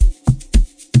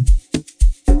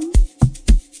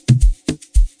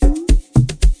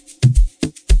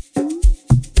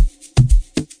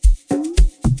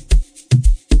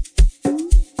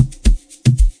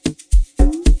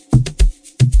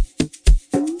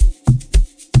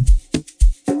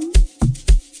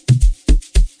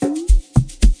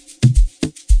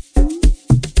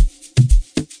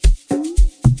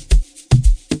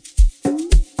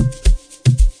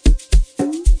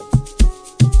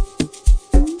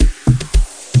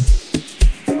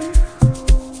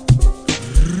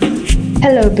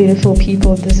Hello, beautiful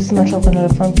people. This is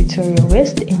Mahlakonala from Pretoria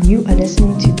West, and you are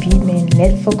listening to Beatman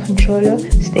Net for Controller.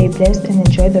 Stay blessed and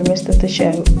enjoy the rest of the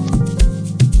show.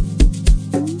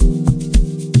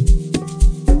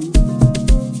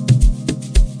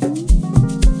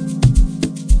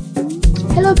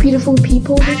 Hello, beautiful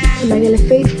people. This is Emmanuel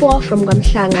Faithful from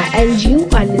Gamhlanga, and you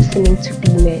are listening to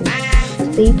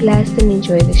Beatman. Stay blessed and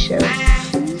enjoy the show.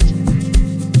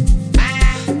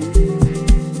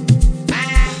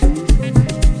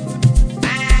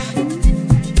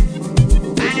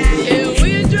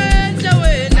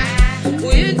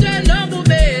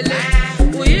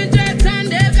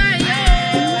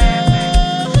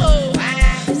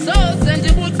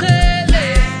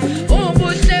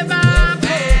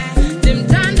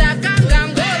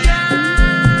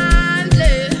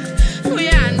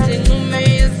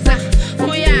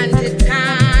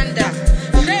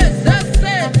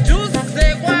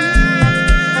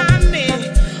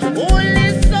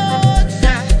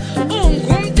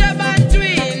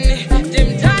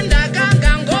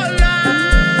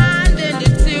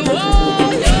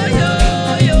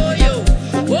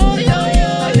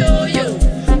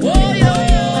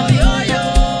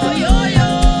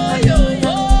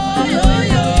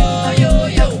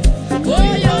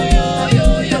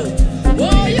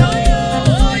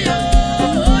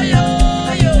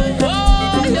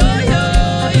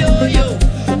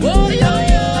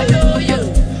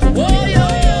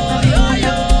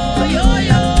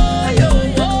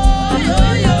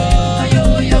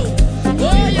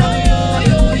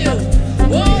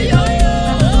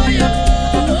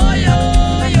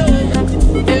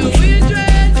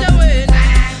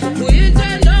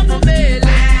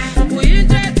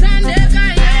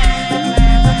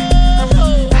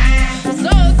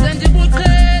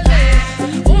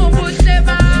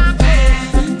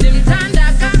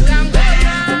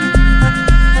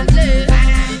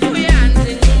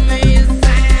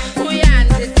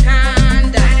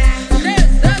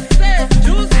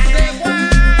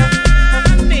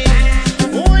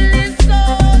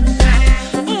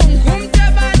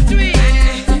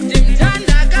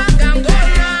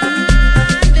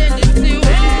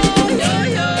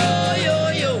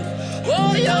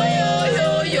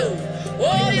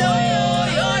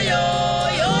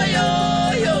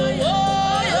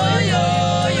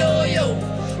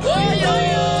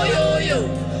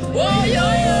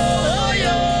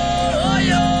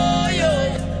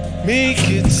 Make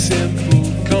it simple,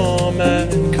 calm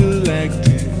and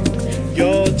collected.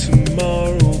 Your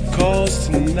tomorrow calls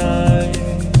tonight.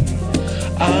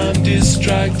 I'm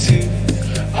distracted,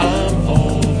 I'm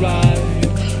alright.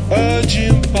 Urge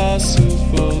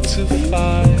impossible to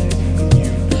fight.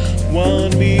 You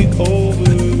won me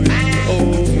over and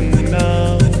over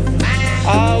now.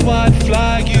 I'll white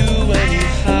flag you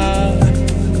anyhow.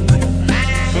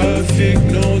 Perfect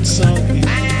notes on me,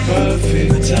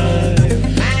 perfect time.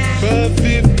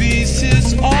 Perfect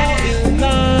pieces all in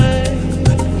line.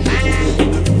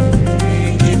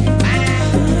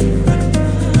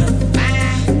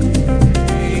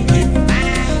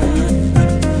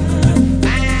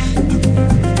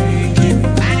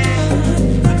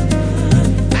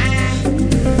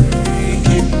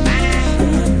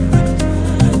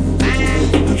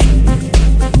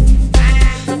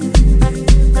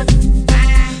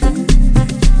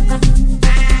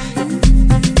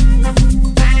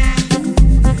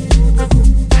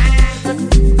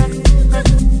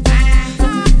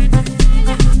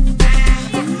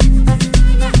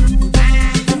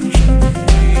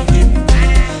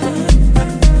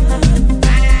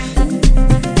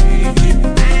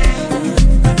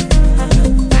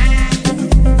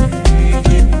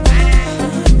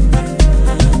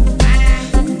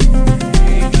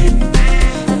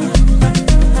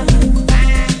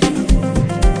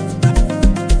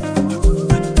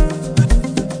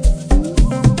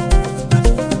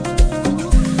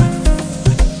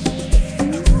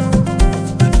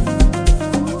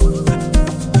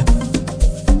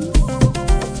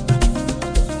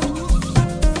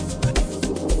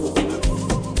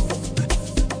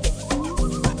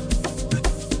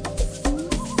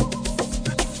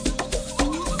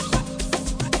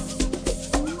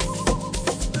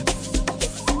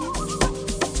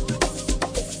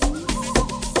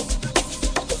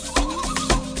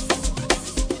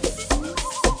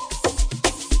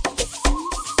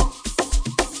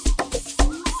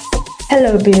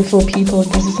 Hello, beautiful people.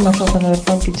 This is Mahlakonala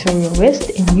from Pretoria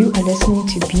West, and you are listening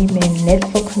to Beatman Net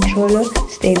for Controller.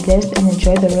 Stay blessed and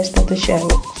enjoy the rest of the show.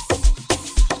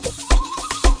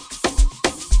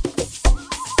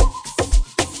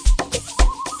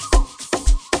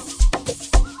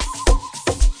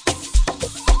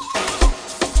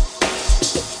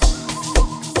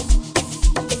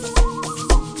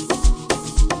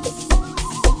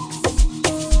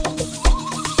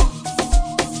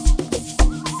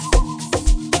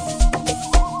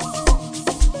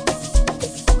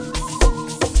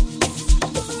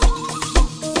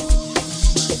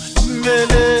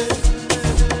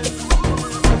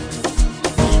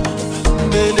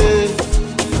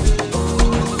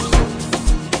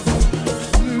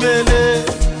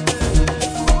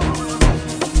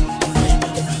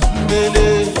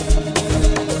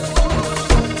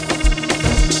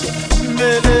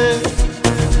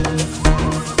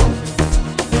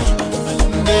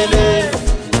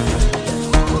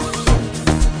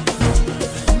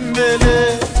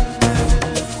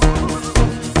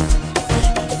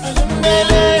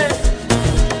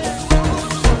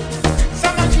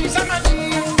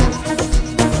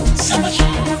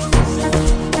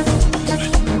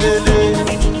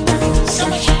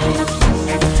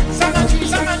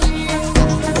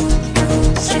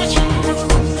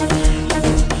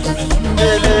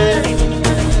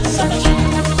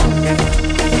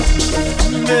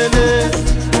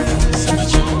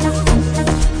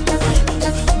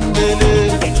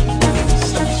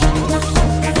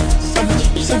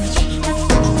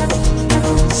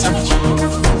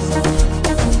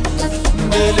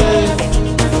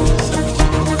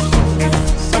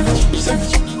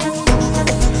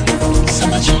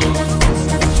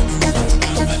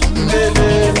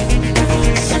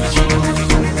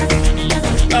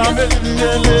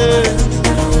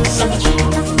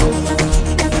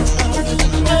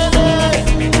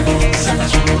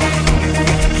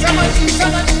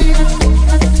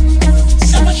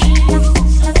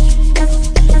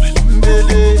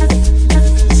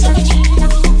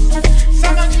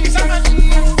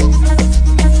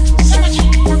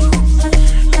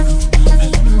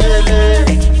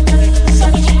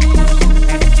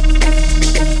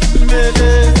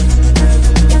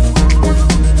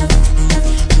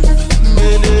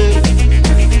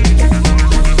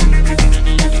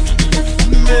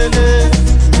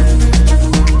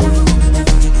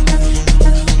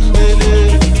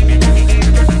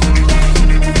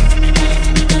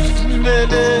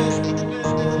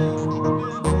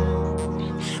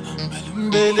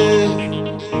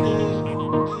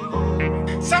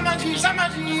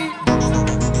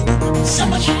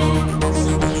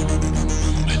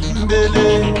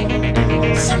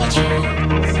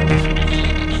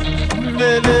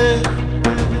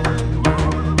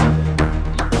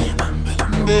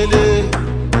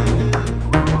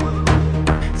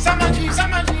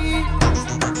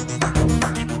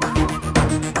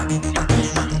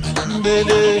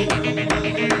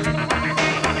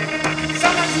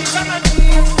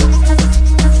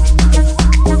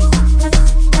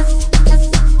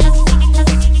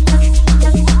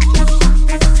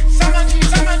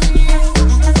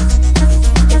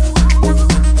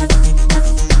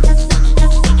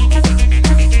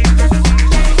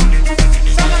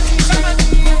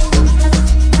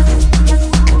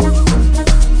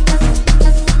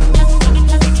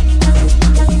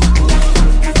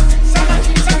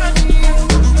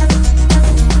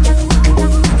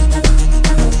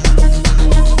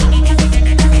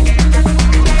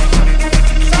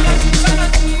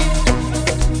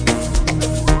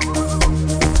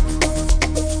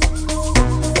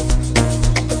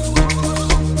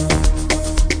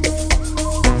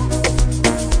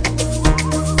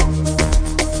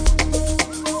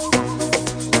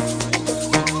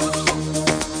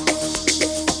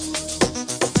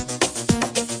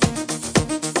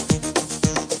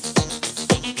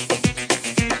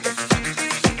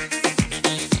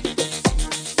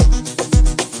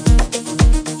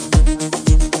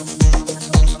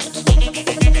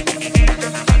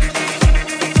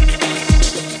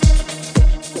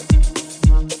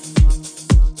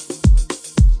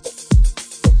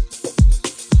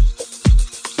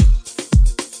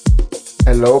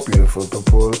 Hello beautiful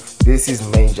people, this is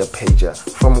Major Pager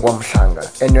from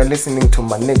Gwamhlanga and you're listening to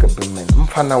my nigga Bimen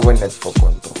Mfana Wenet for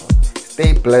Konto.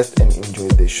 Stay blessed and enjoy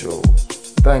the show.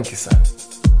 Thank you, son.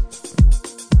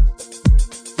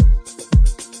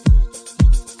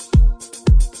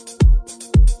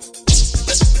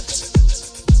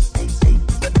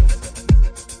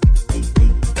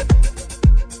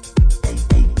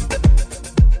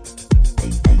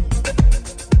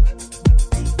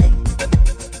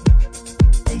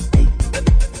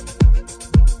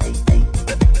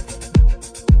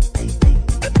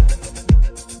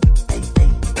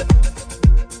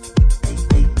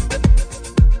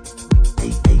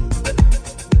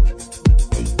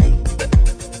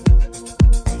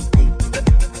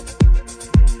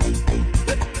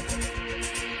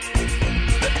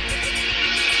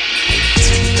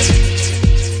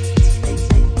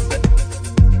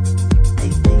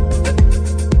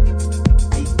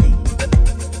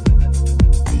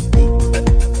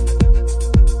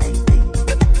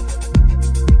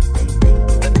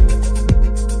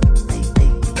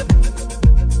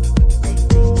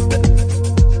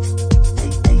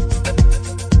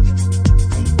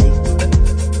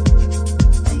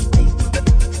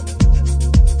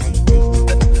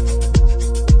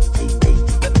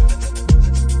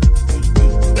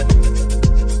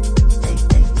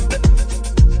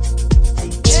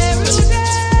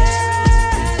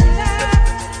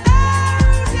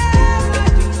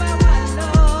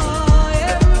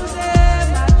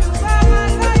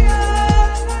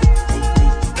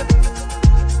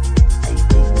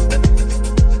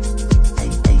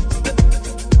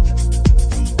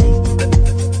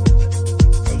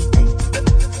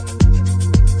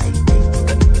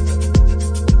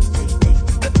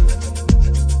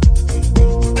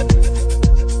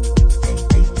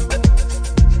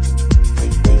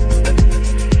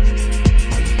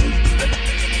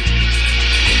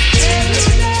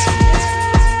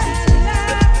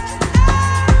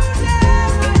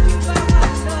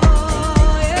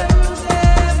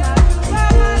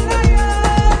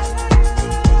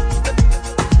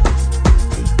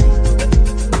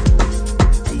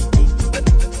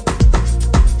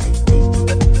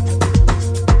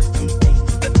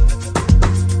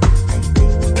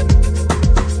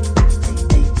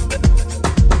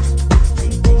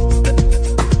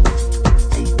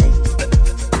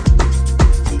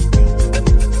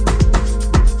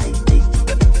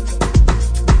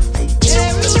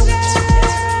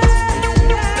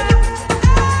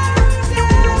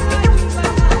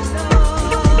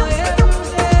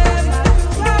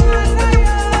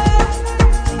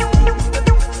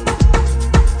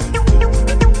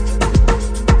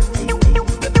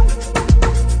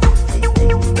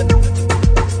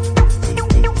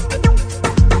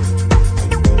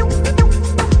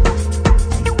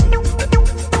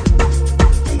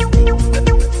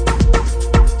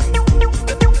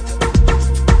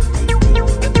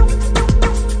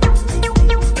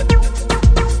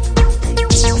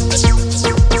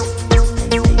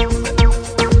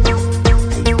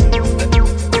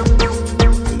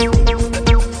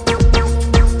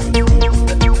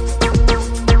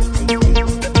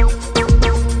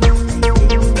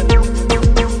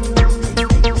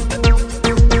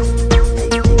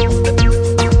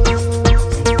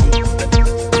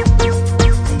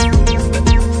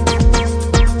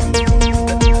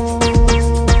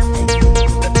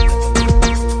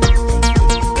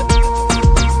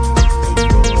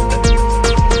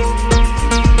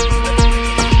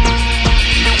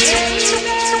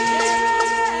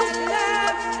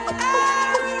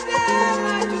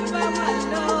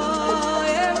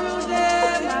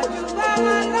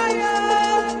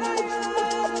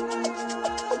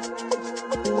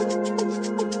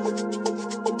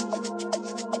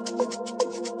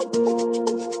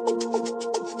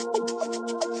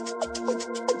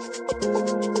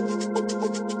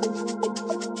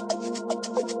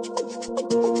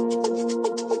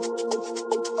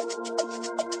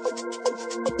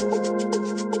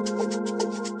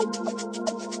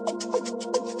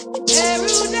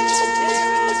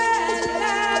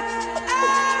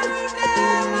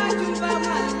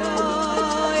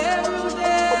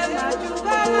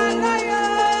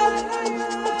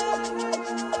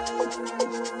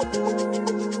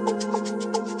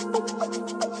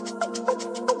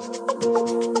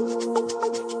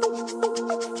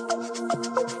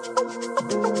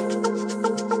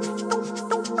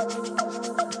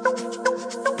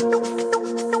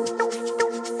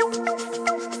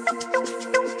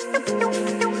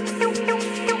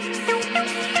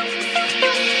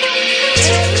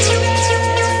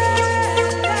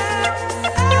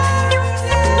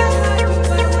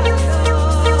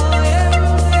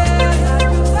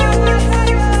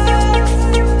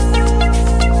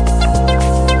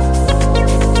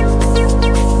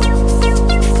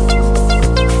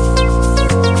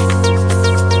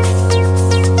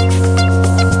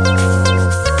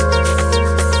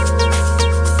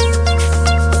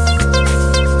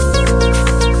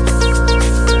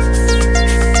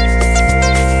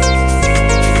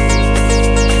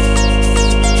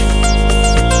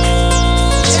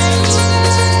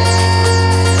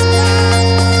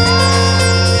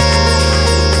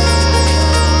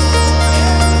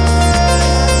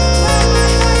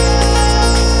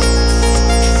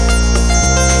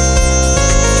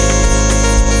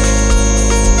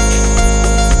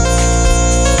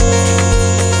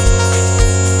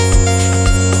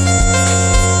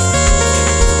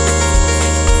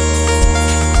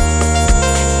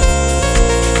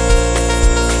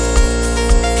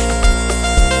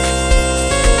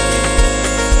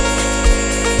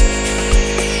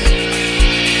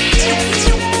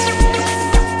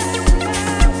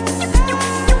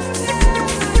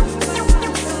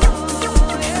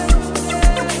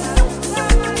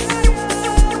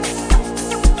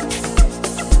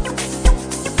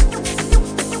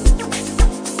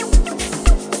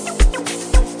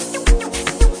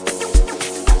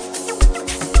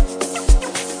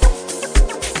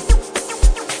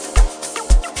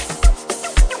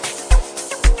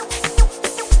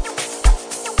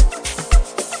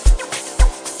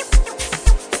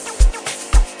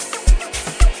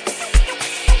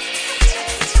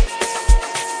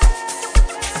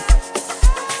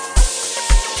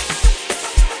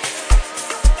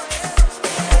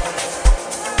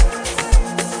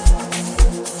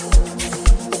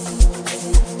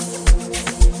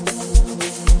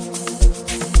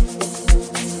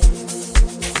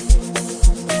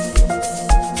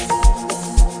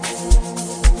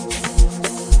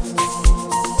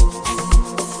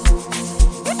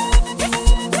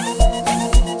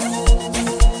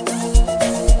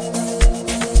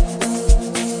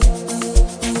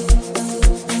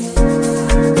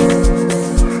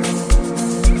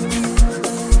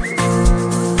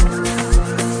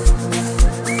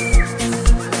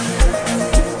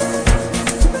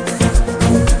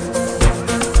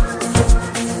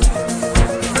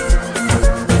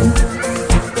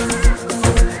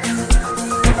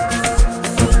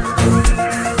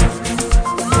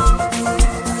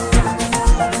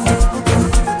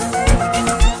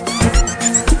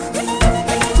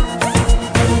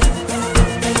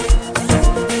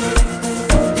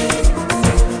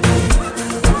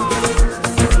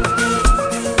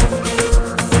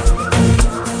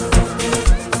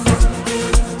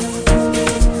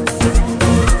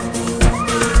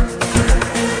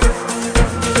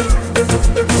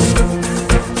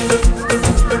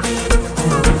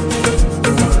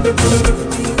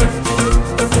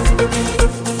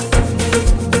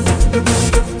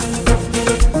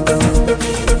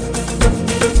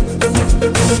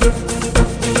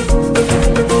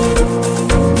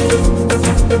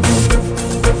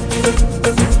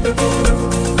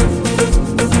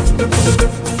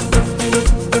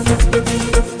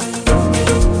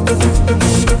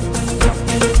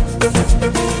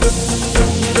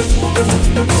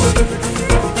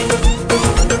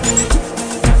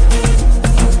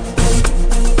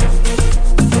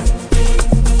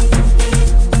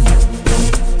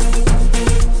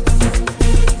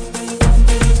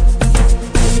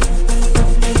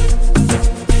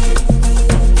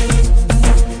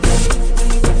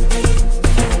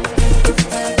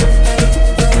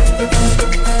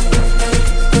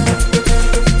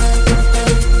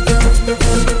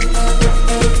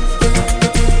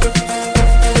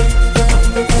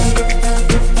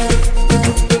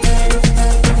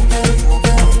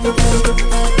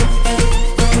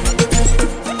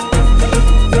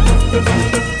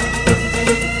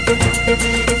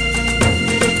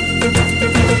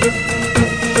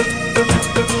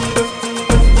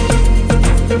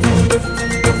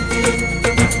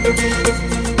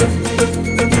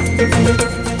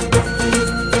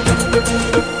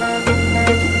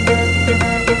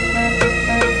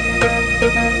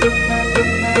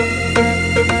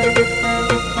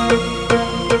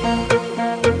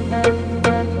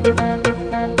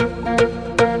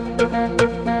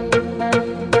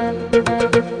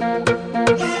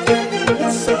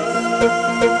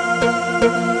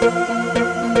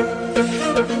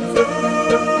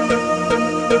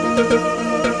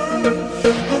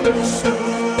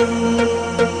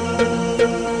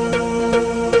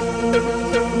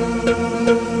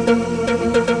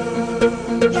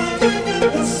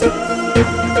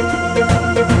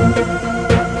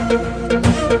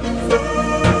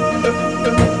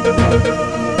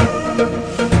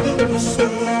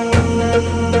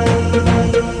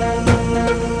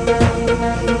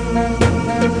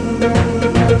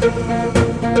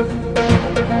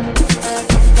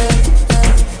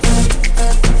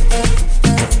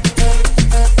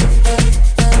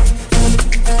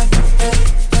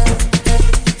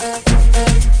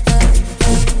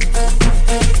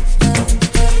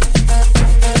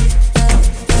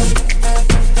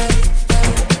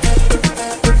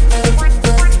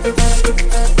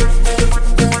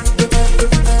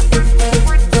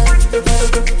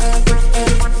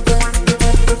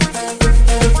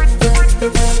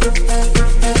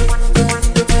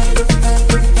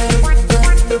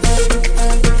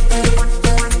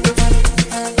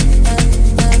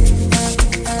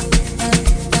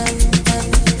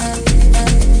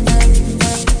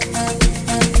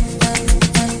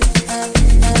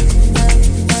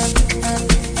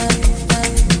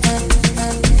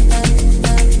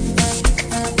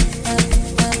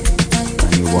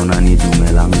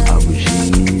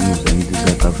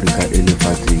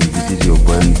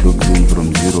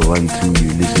 2.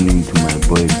 You're listening to my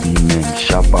boy B-Man.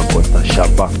 Shapa Costa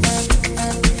Shapa.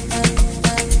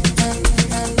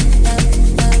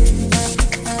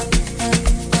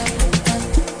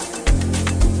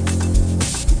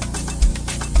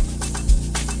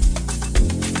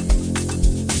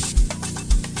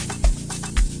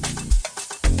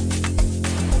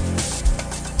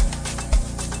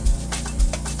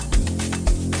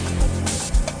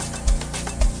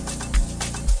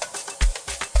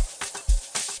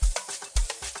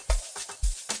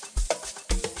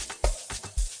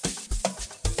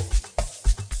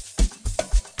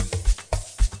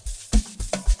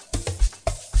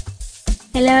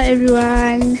 Hello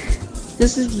everyone,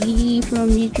 this is Lee from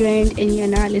Midrand and you're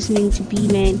now listening to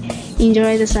B-Man.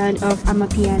 Enjoy the sound of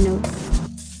Amapiano.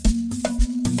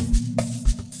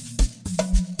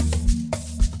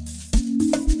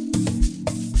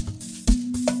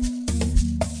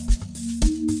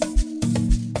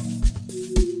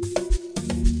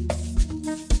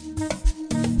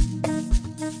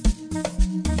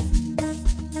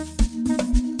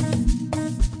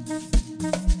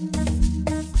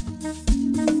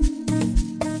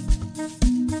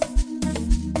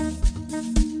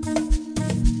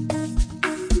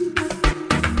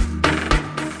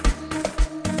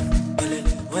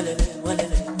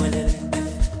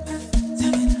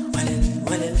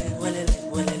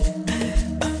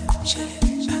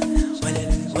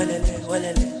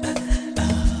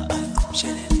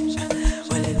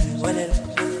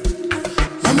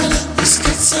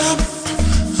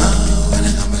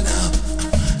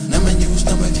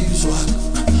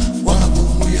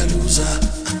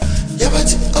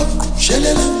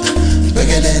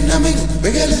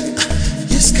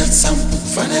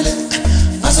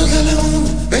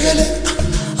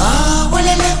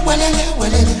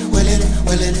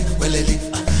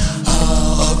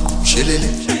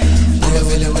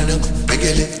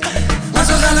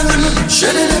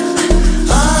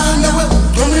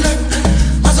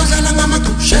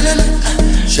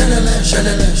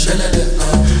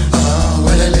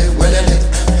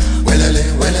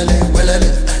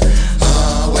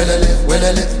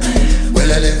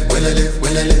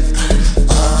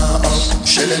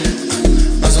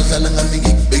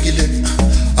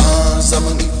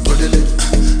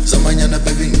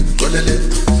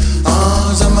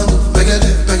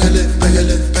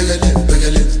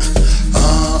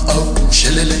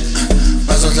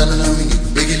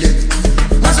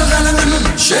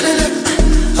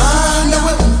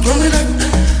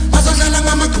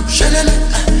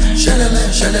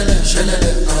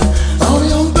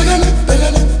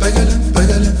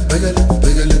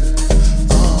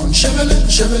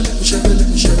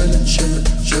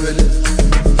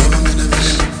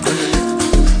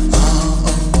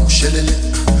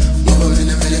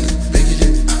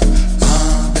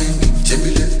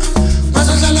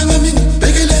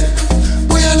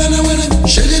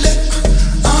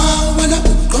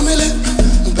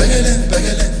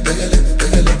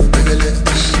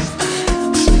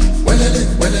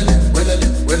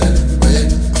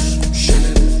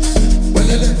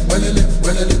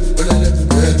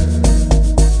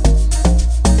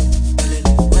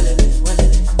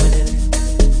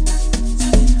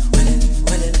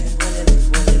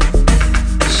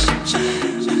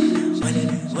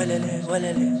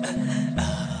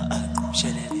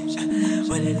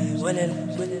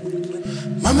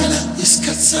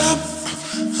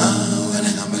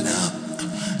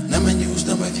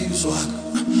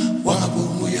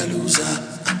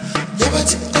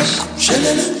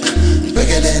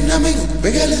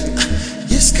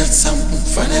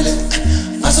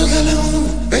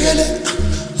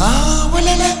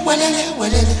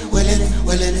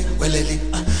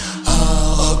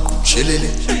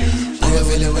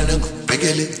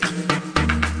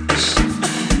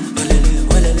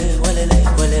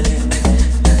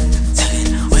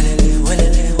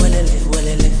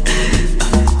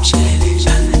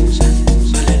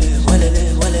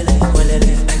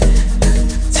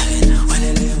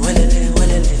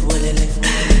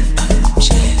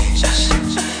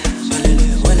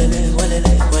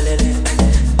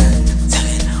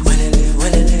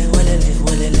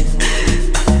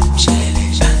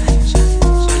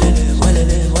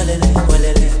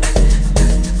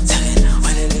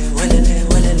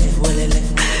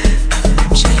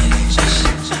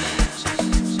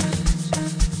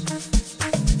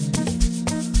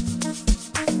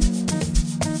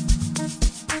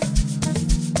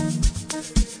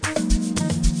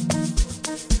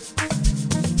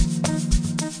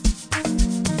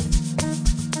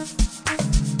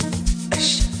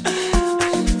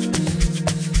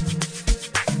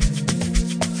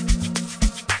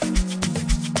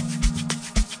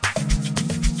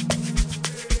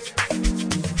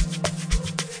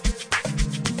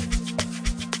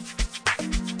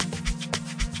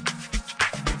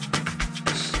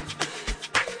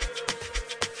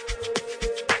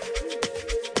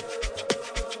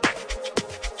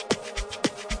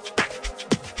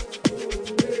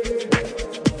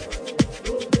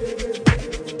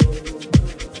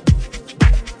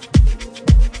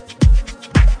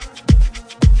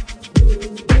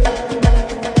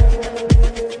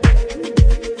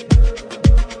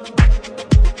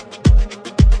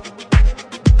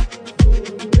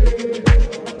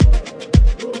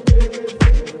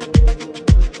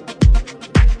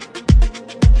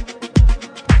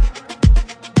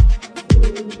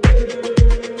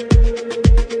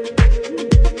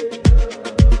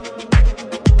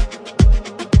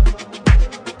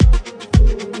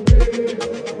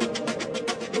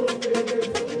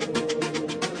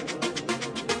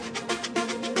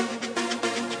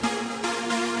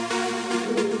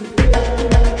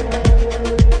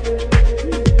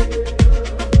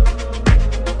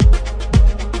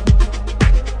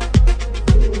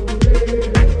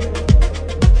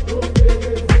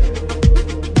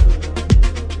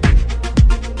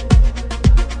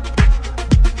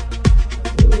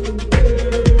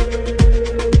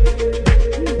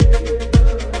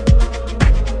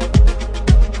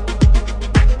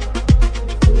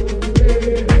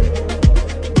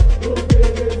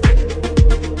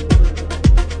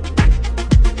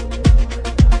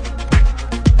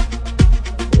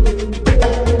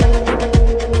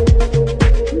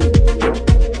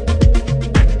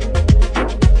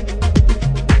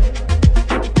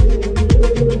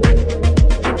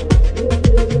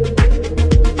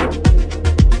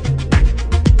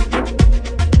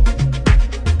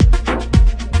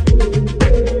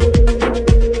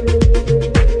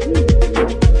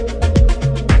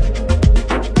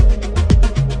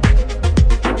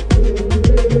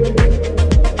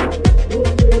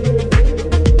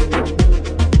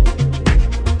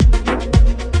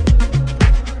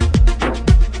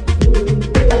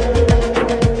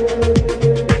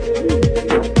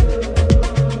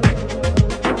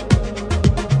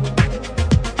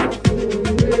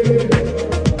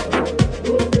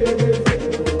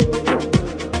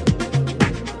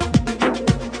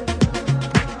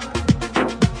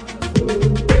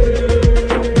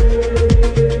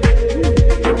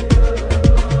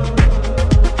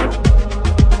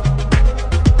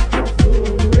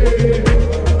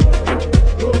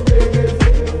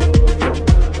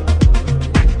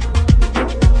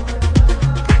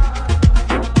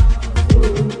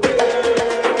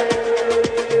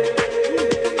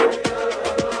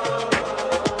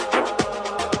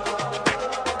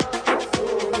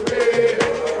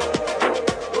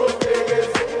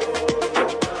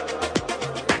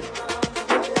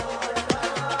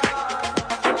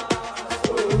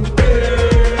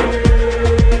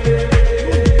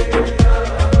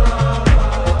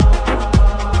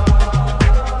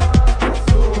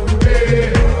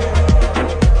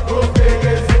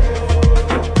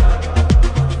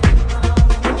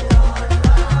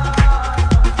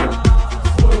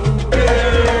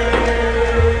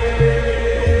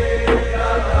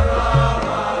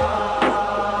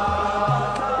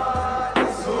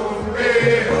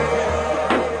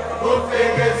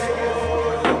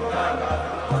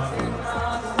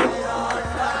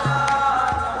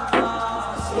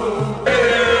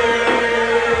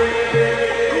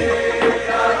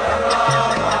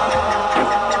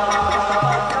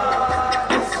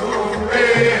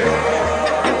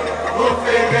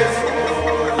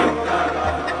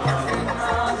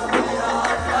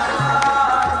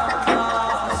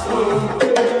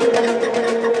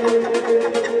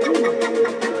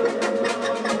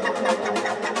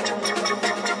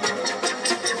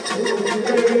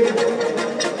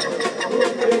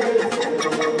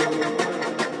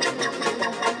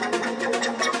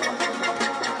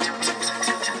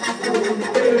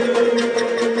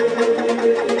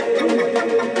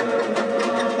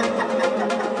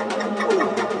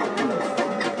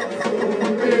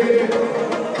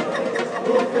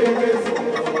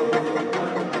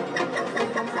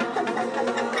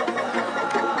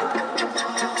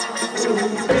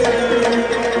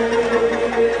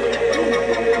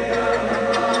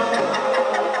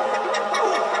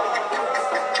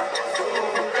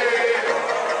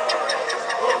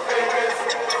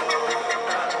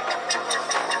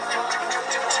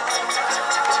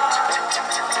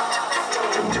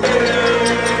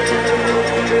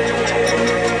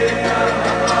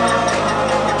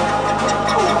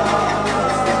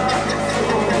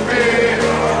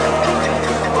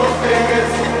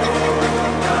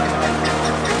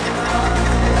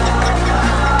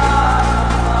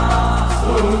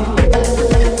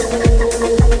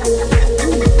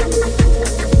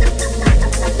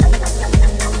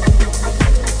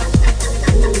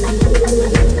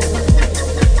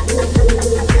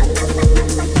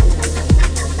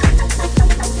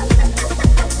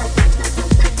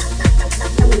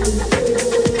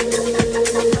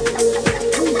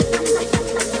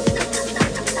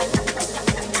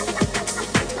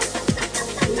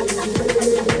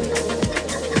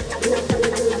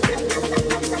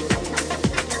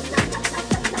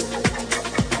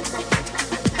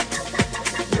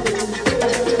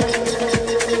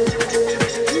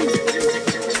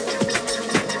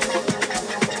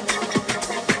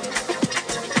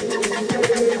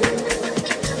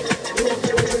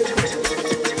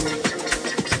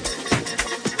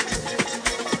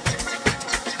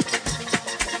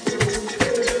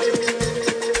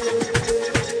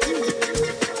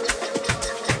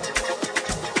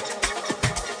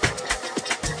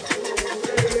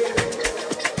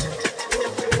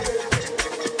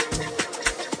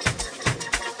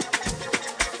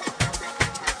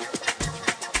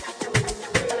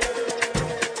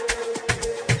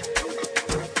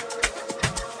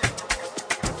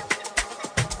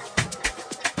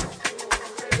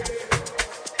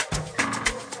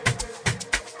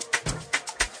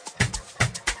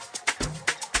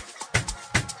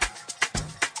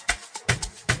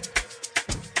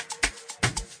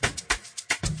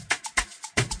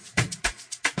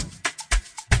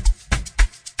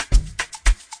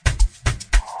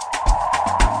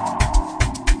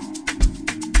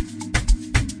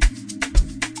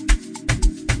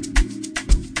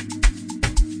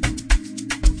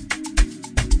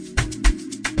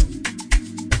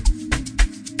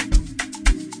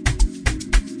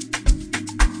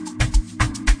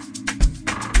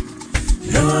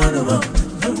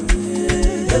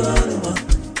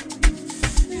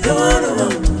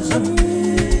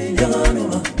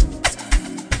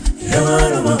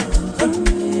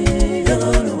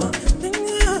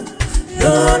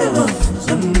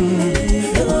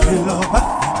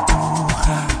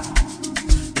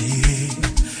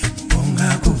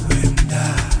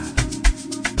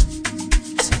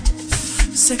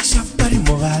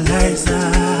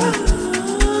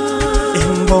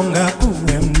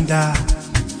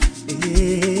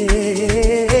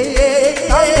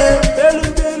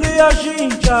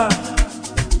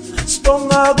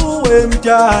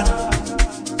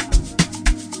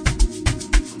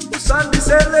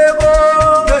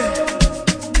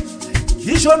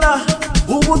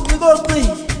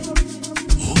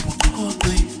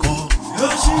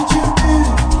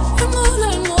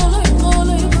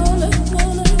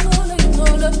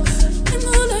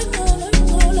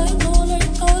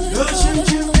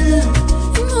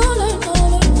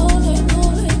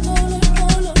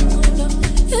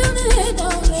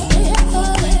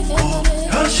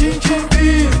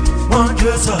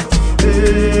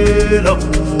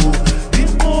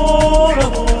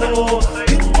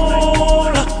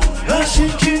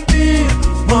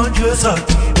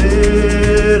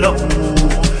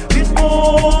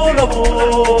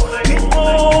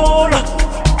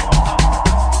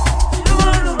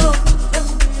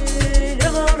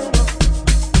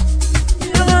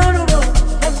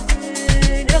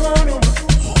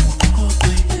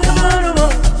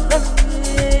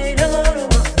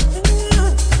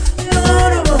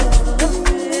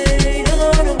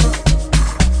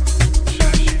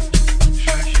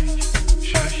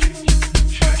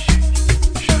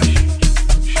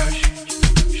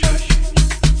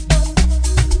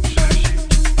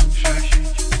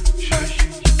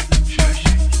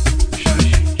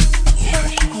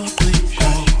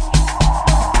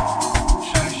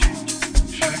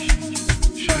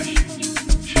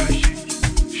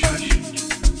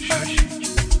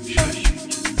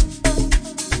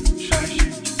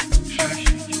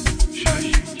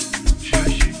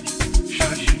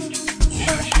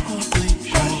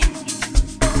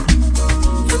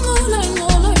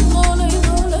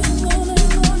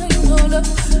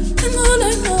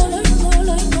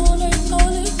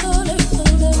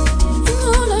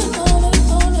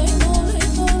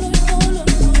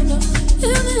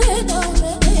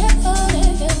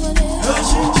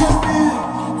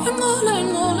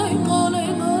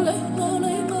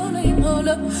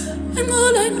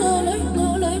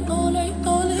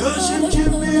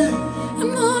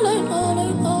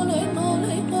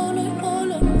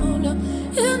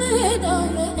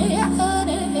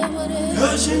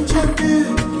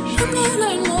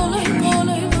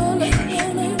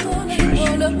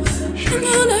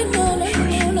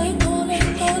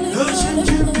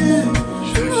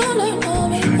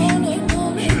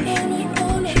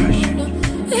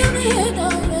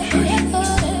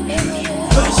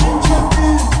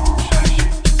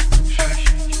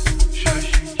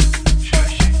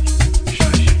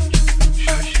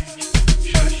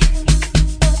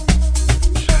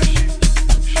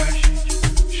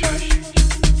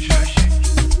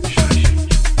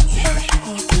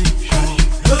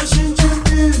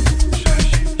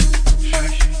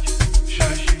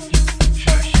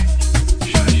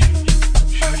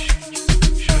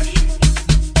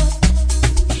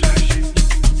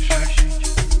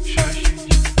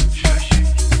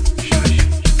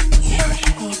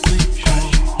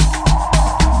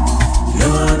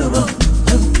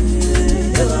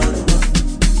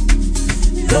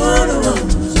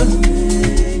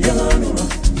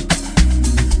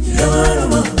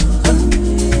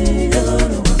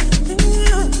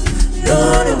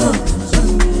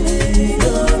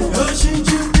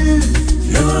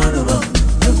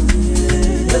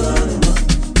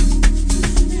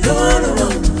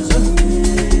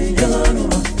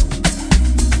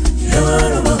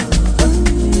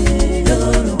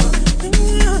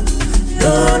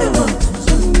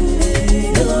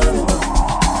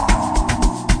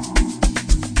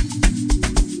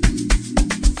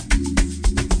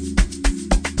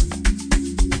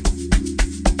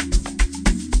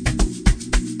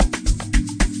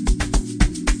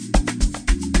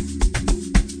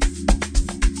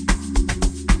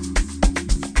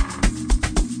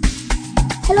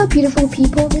 Hello beautiful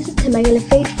people, this is Temagele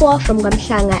Faithful from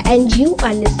Gamshanga and you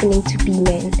are listening to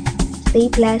B-Men. Stay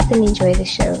blessed and enjoy the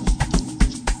show.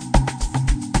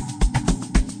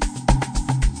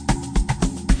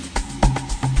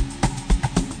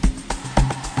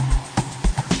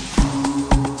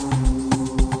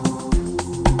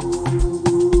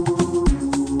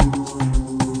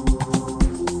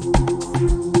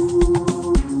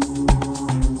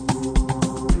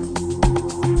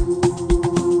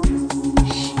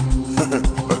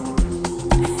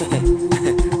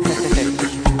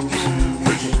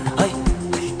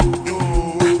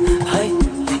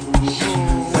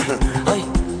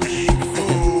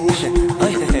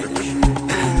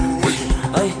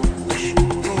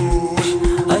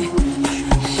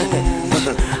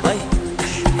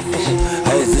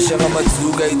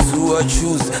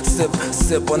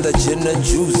 Sip on the gin and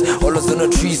juice. All of on a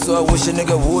tree, so I wish a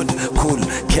nigga would. Cool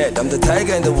cat, I'm the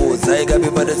tiger in the woods. I got me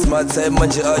by the smart side,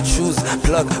 manja I choose.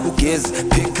 Plug, who cares?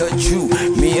 Pikachu.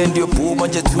 Me and your boo,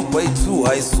 manja 2x2.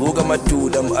 I soga my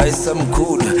dude, I'm ice, I'm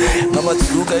cool. Mama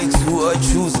 2x2, I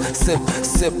choose.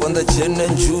 Sip on the gin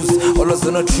and juice. All of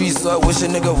on a tree, so I wish a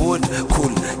nigga would.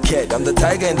 Cool cat, I'm the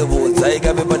tiger in the woods. I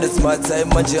got me by the smart side,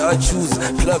 manja I choose.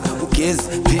 Plug, who cares?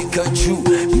 Pikachu.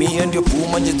 Me and your boo,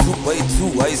 manja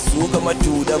 2x2. I soga my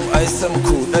dude, I'm ice, I'm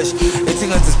cool. Ethi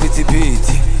ngathi siphithi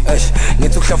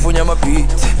ngithi ukuhlafunya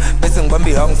amabhithi bese ngibamba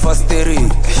ihang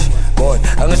fasterik boy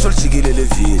angisho lijikile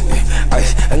levili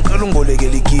angiqala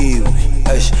ungibolekela ikiwi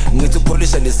ngithi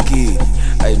upolisha leskin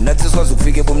nathi sikwazi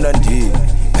ukufika ebumnandini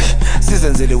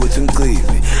sizenzele wethu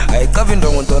imicibi ayicava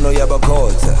indongo ntono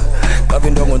yabakhotha cava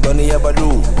indongo ntono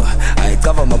yabaluma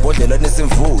ayicava amabhodlela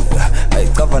nesimvuda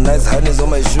ayicava nice honey on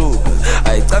my sugar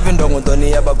ayicava indongo ntono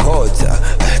yabakhotha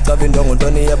ayicava indongo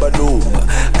ntono yabaluma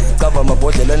ayicava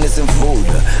amabhodlela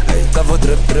nesimvuda ayicava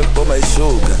drip on my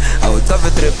sugar awucava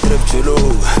drip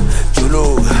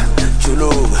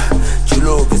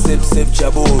juluka sip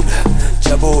jabula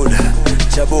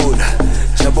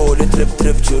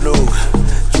drip juluka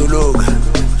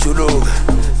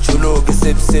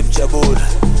sip jabula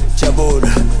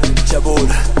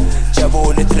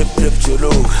drip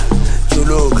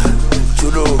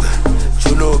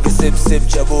juluka sip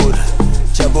jabula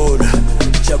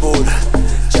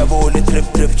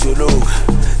drip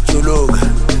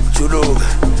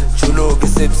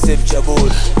juluka sip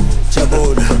jabula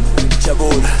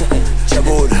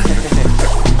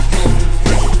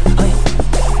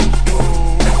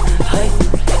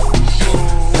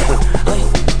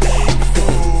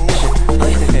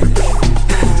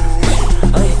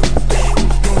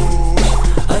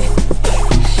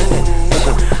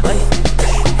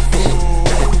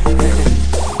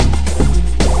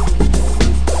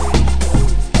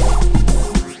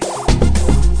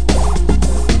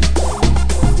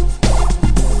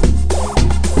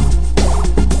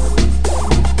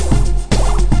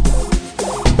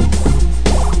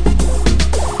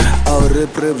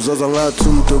Zoza ngathi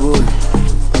umdubuli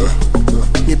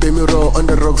ngiphe raw on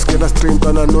the rocks get a stream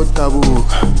kana no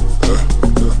dabuka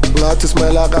ngathi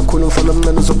simayela kakhulu mfana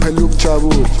mncane uzophela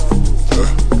ukujabula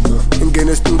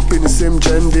ingene estupini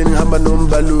semjandeni ngihamba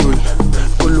nombalula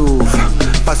kuluva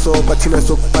basoba thina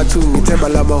sokuphathu ngithemba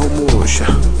lamahumusha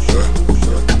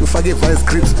ngifake vice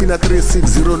grips pina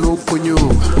 360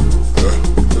 nophunyuka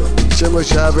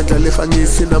njengojava endlala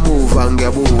efangisi namuva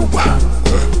ngiyabukwa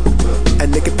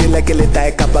aneke phela ke le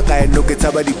tae kapa kae no ke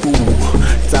tsaba dipuo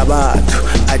tsa batho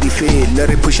a di fele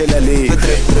re pushela le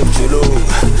trip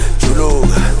juluka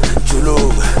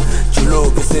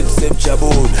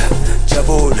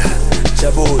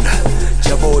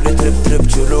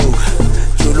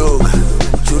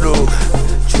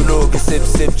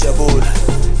sip jabula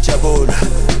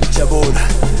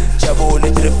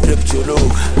trip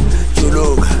juluka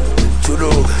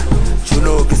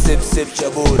sip jabula trip juluka sip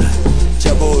jabula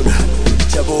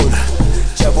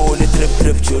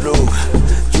trip juluka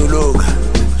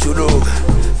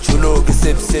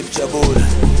sip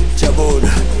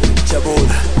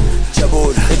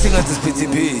jabula ethi ngathi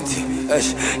siphithiphithi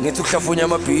ngithi ukuhlafunya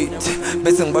amabhithi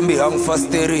bese ngibamba ihang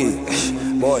fasteri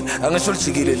bona angisho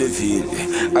lijikile levili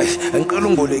angiqala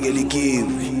ungibolekela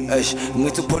ikiwi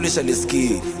ngithi ukupholisha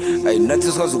leskini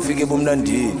nathi sikwazi ukufika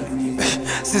ebumnandini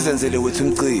sizenzele wethu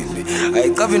umcimbi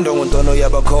ayicava indongo ntono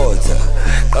yabakhotha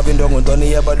qava indongo ntono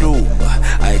yabaluma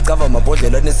ayicava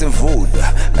amabhodlela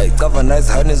nesimvula ayicava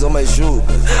nice honey zoma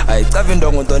ishuga ayicava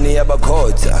indongo ntono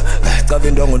yabakhotha ayicava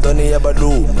indongo ntono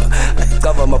yabaluma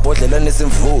ayicava amabhodlela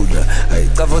nesimvula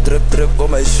ayicava drip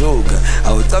goma ishuga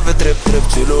awucava drip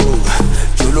juluka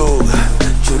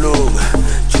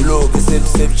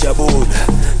sip jabula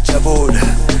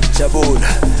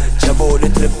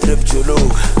trip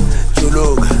juluka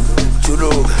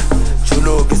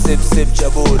sip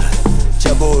jabula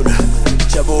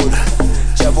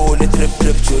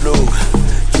trip juluka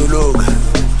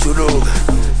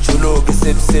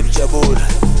sip jabula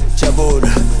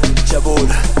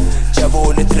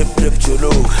trip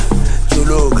juluka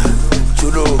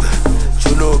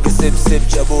sip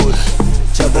jabula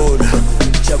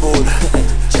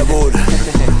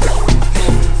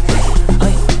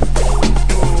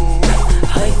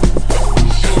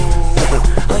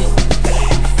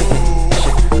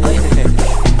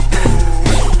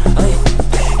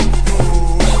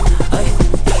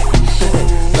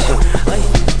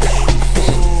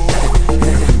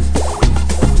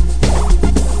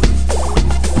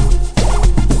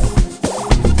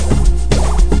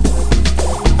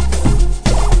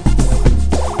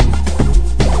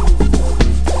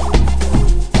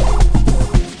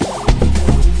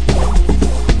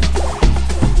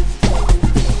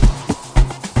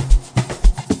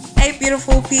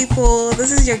Beautiful people,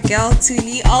 this is your girl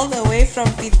Tuli all the way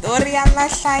from Pretoria,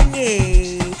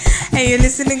 Lokshin, and you're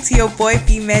listening to your boy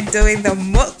B-Man doing the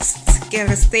most.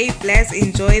 Gonna stay blessed,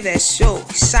 enjoy the show.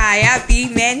 Shaya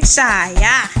B-Man,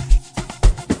 Shaya.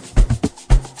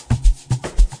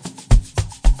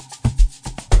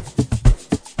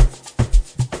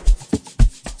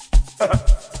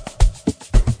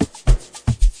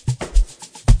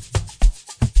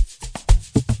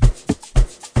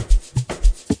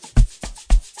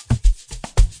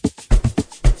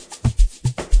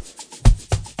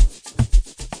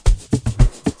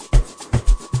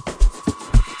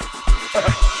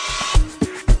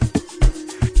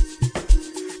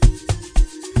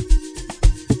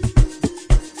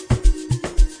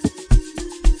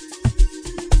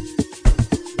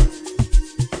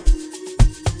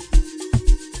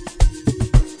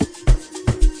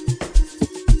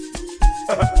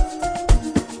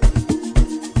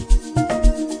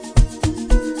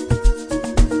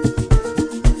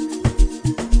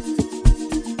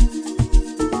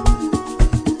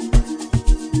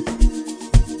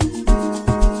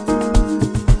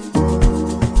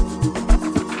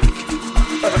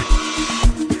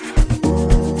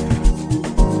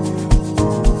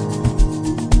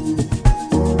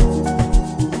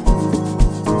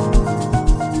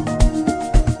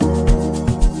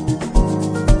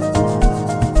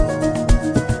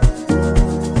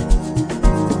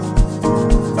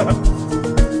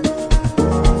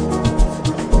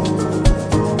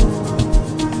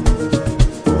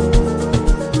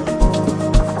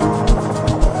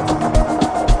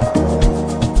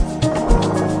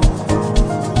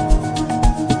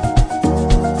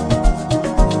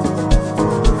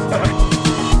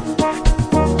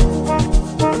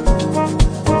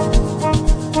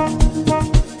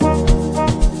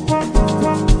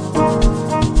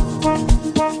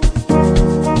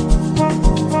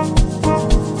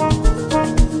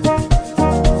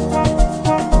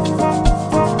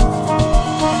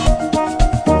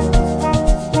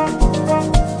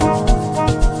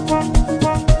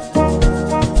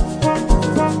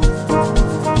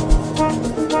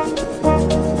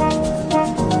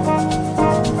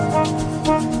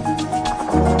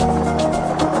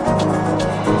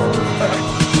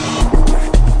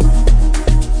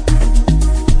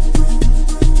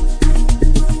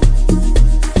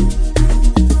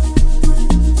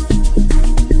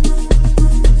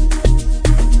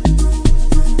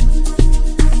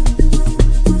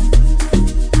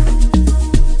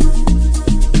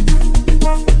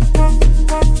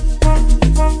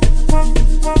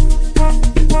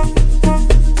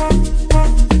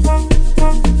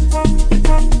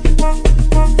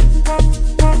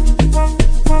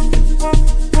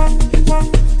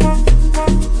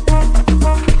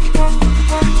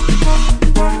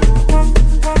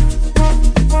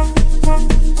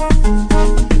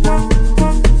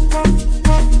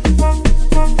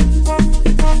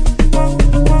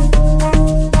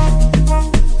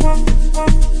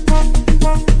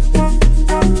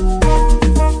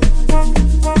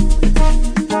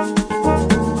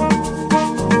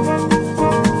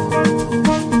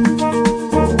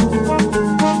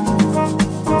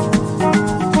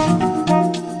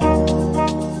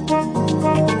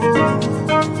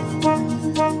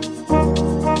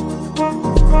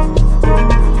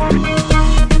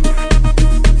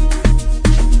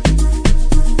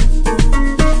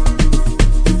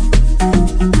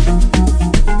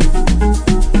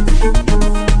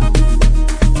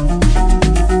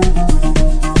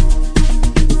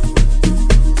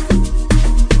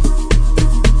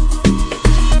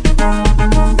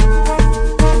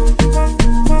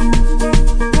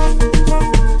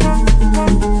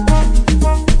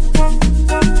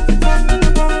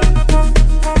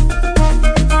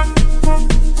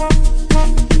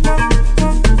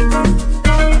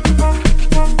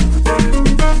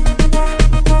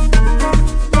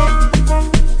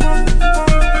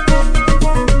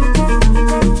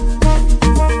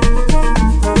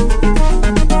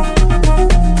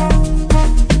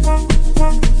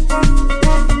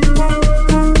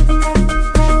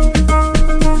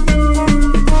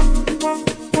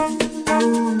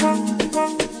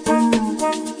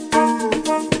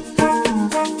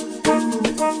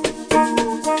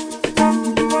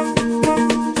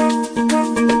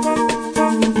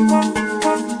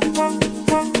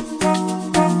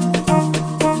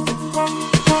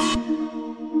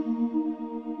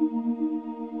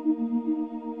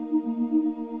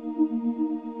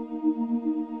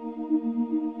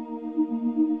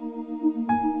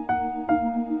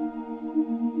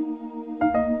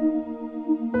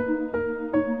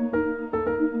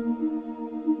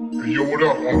 Yo, what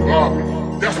up? I'm Bobby.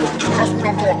 That's what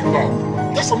I'm talking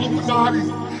about. That's some Illuminati.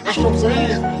 That's what I'm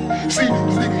saying. See,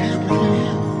 the thing is,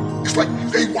 it's like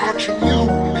they watching you,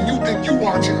 and you think you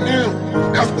watching them.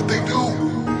 That's what they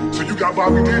do. So you got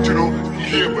Bobby Digital, he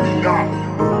here, but he not.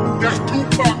 That's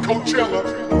Tupac Coachella,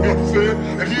 you know what I'm saying?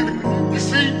 And you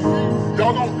see,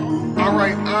 y'all don't. All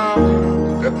right,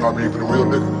 that probably ain't for the real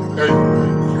nigga. Hey,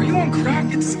 are you on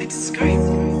crack? It's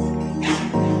Skype.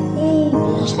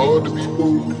 Ooh, it's hard to be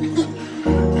moved.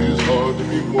 It's hard to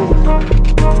be moved.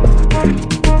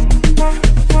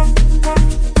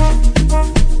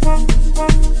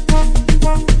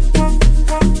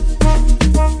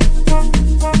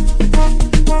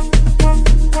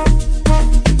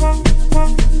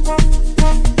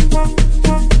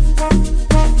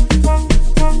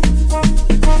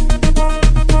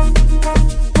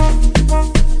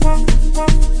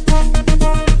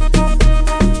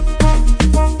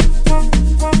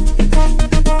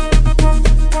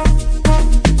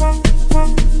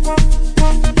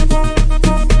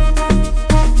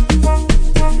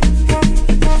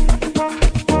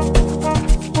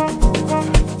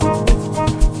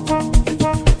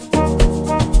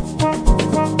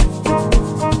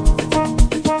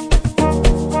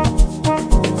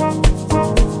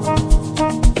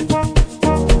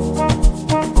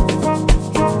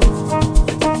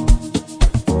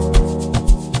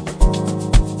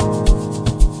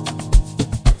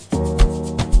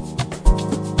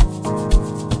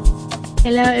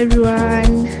 Hello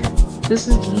everyone, this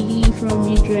is Lee from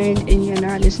Midrand and you're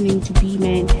now listening to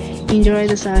B-Man. Enjoy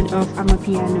the sound of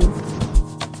Amapiano.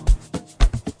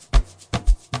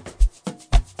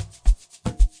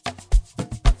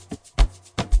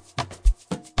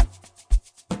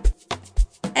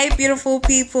 Hey beautiful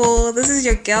people, this is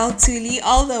your girl Tuli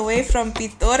all the way from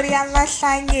Pretoria,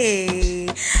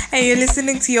 Mahlange. And you're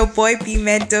listening to your boy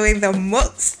B-Man doing the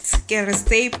most. Gonna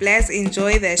stay blessed,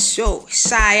 enjoy the show.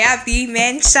 Shaya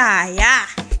B-Man, Shaya.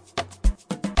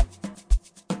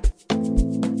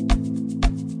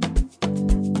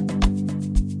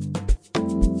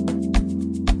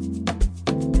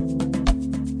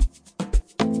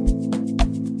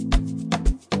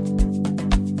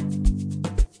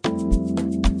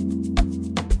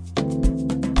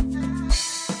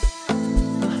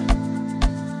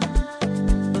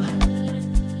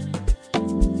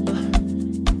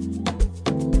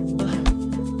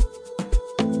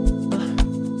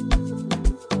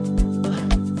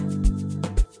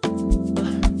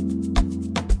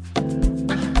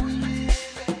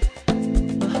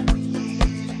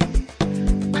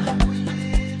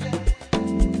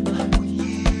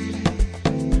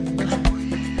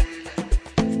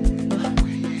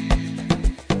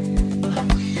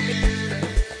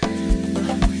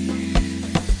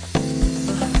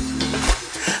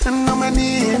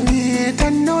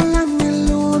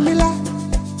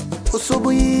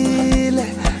 Usobuyile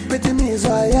phethe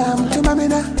imizwa yami thuma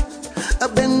mina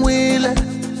abengiwile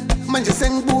manje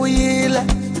sengibuyile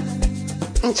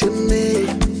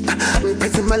ngijimile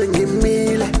ngiphethe imali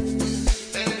ngimile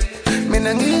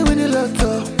mina ngiwini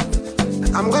lotto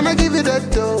I'm gonna give you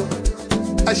that dough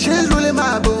I shall roll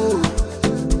my boo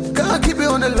can't keep it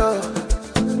on the low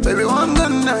baby what I'm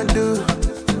gonna do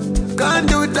can't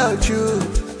do without you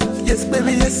yes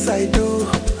baby yes I do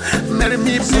marry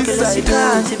me please I do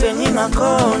Sipenyi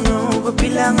makono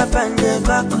kupila ngapande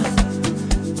kwako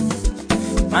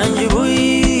manje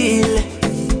buyile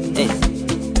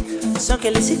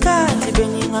sonke lesikhathi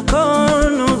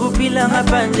bengingakhona ukupila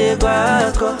ngaphandle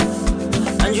kwakho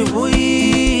manje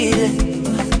buyile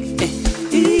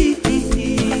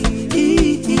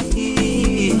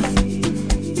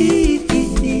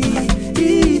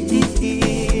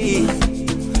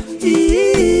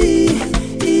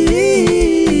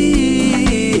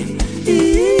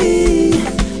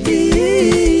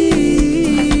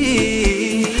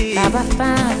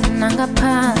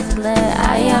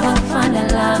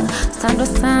Sando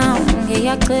sound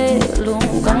ngiyacela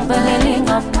ungangibekeli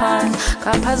ngaphandle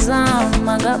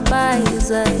kaphazama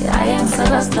ngabayize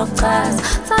ayengisaka stockcast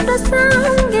Sando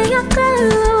sound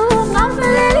ngiyacela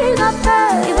ungangibekeli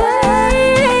ngaphandle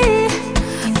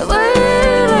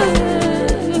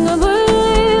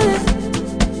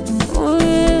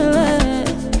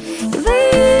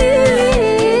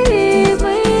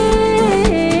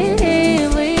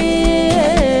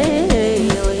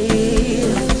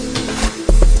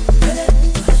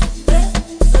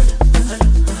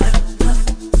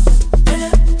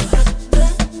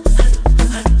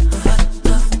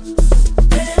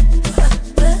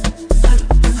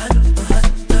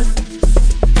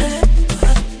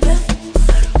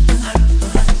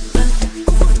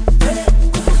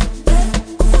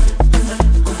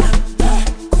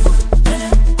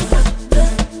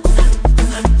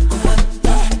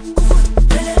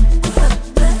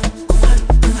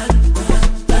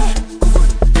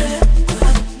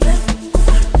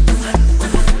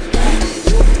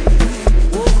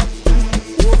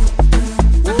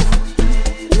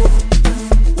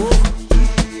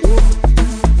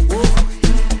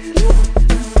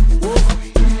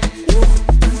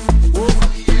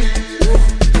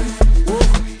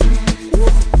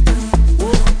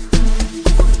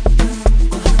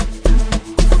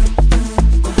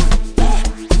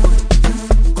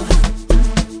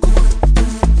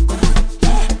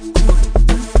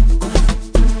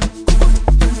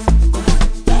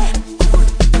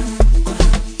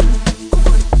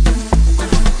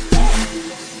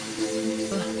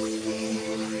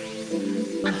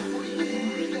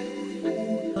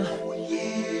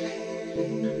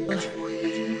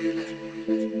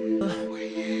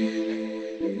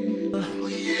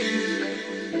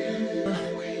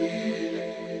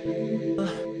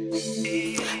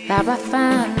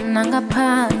labafana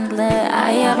ngaphandle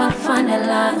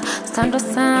ayabafanelanga sithando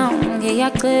sami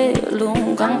ngiyacela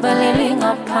ungangibaleli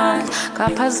ngaphandle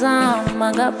kaphazama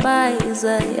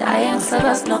ngabayize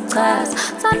ayengisebenzi nokuchaza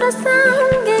sithando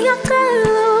sami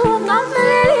ngiyacela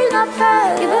ungangibaleli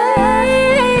ngaphandle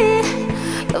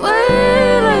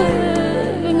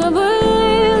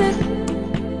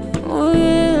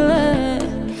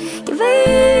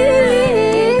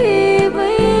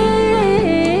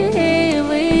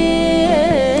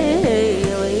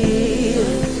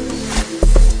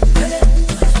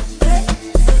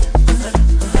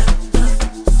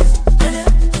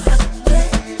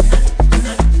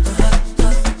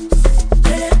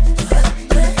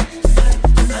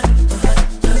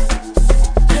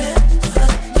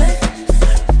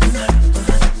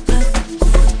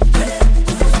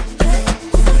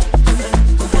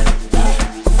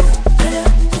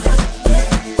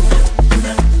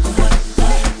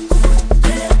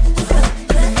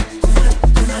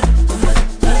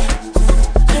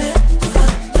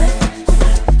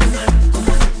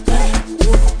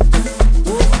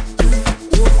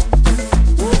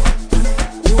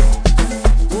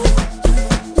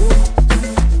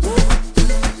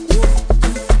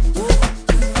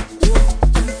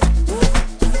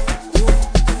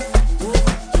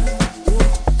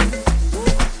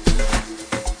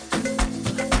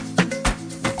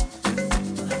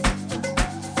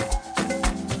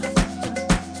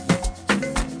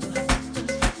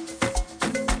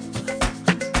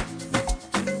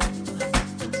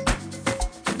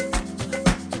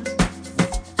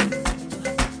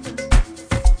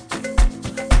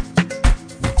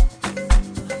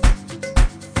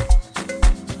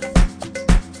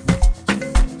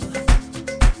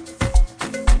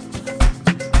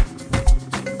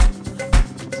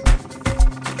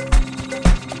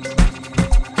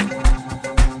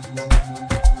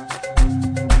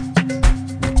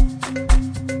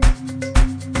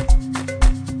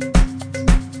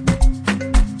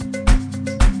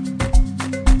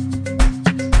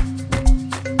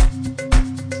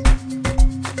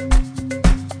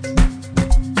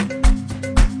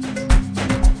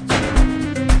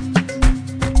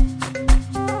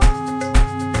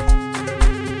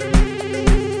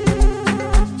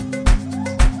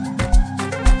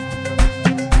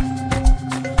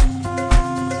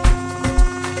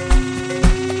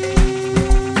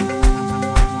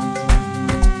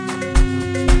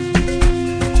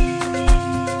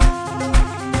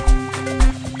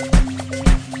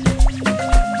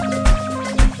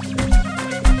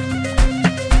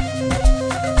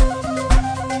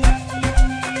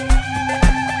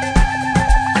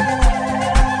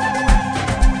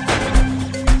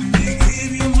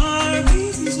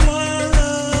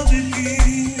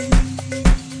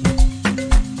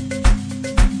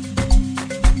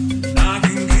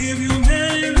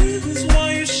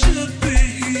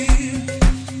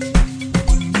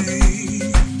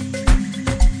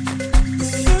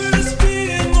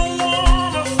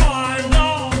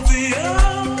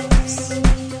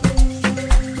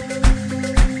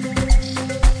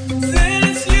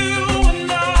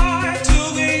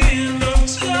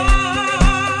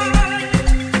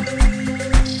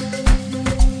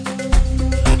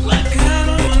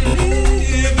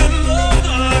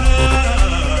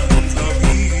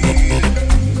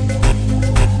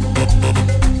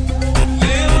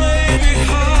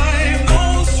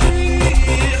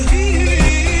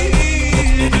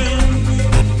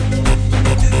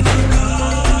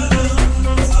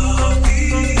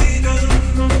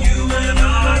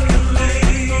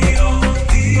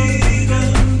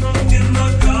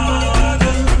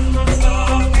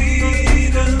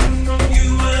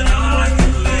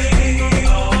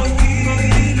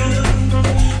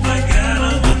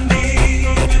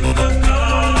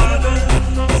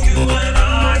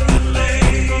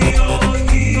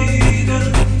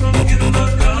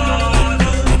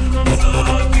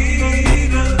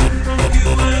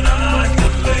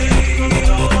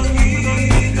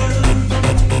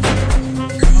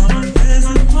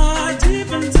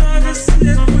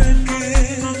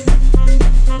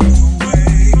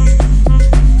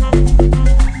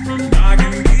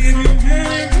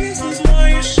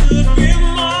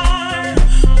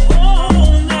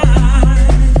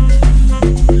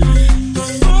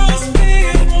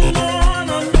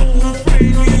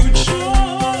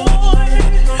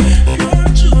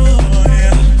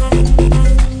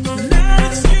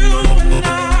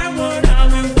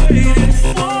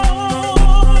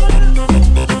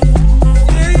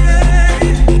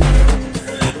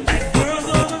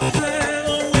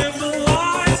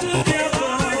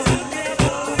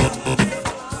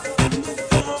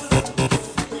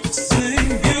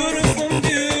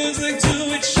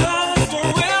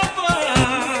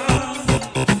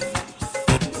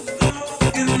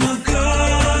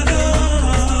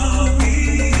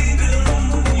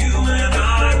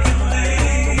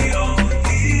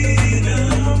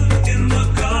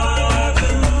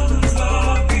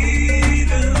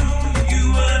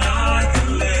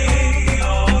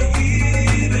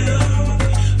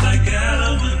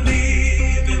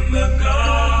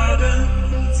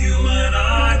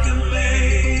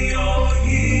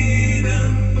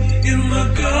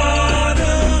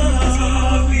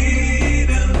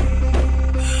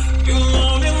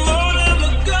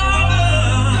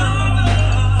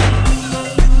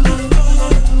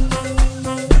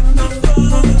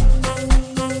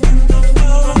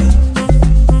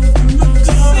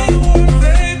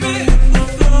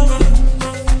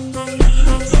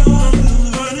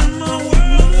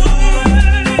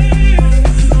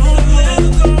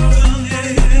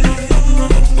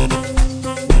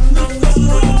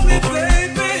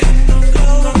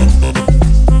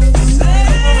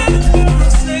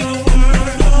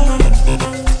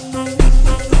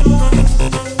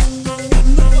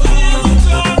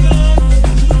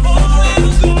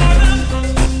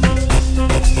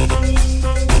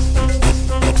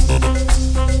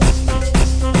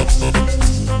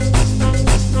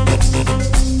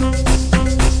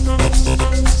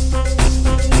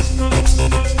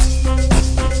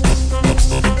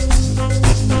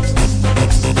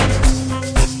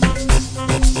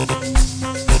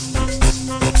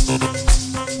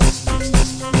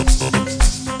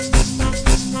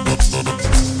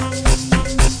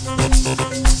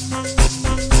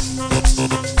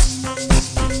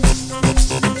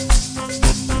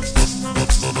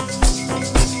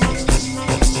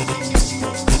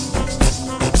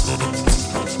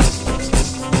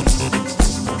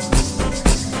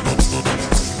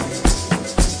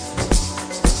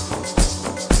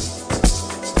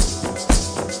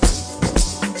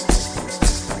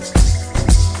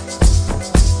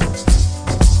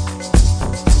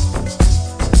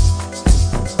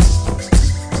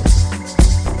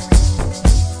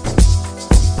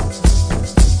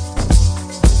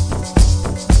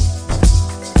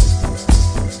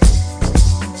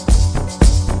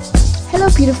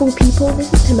beautiful people,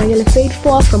 this is Tamagala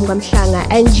Faithful from Gamshanga,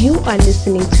 and you are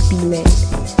listening to B-Men.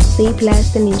 Stay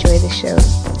blessed and enjoy the show.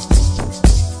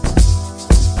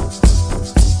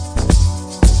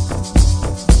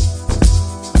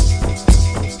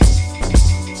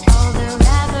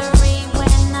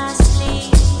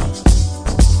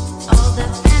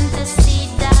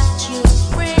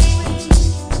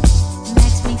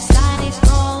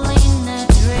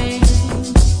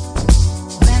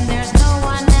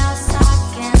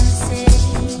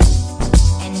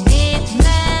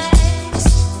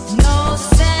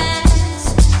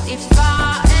 If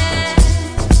I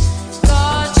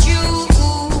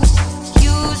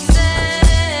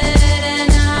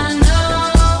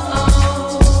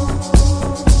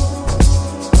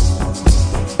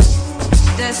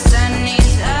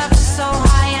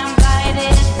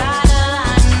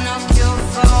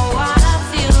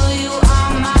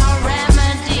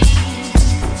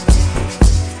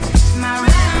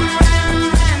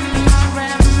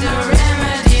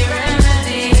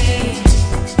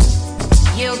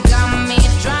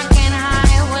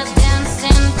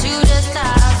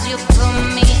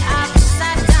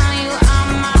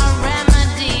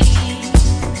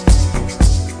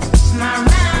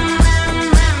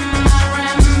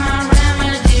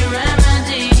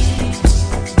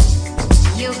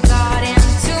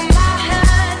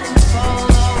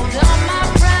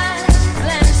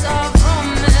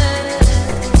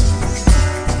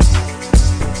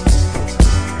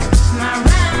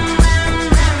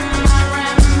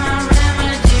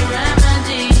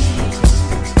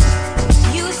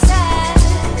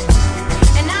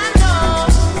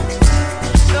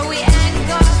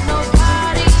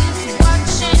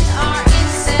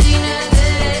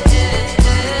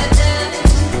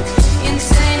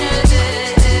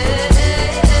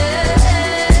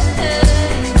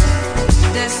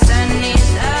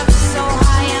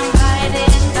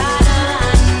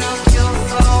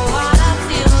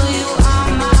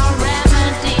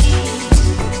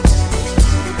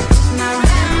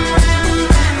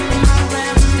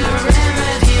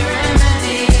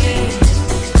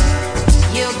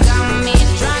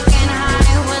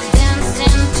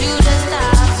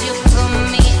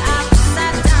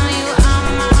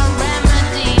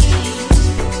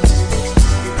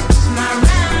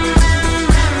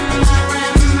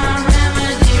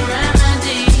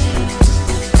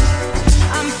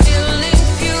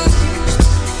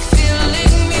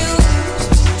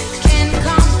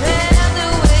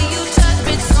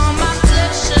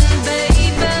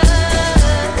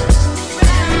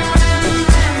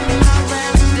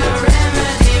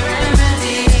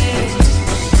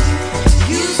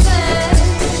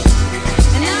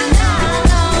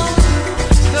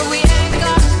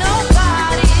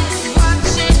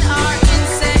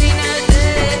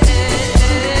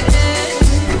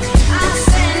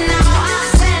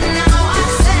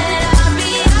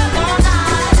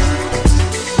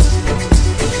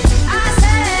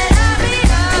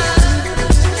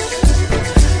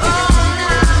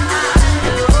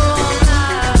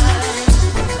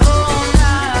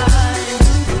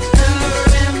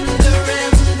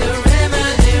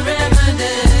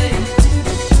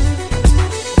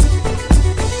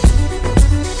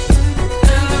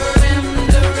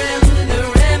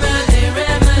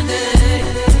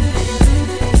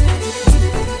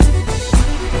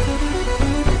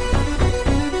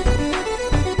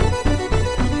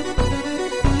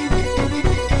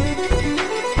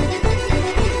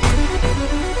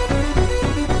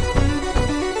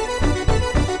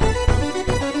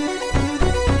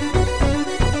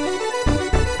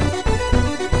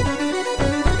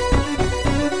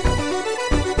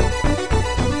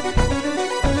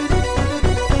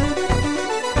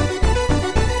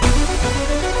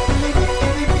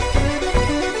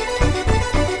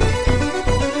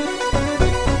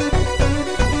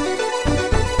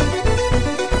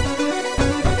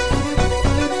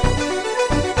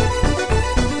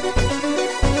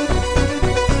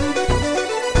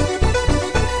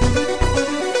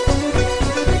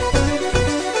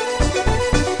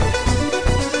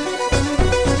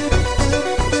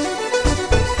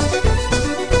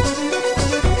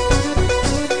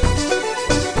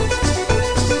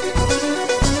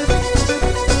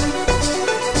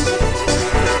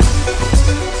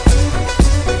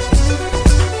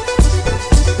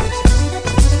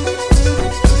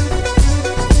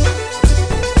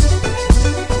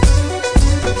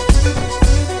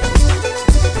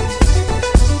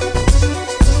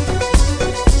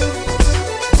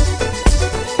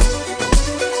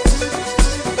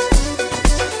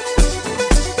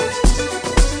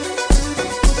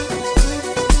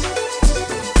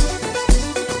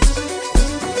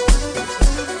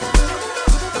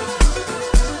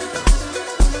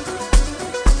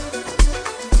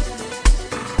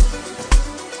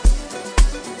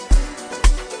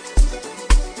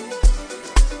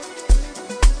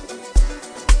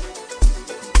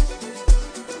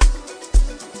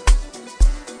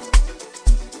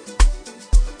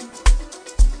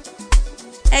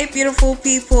Hey beautiful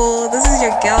people, this is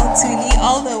your girl Tuli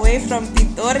all the way from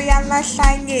Pretoria,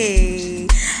 Lokshin.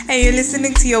 And you're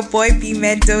listening to your boy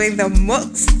B-Man doing the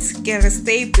most. Gonna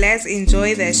stay blessed,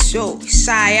 enjoy the show.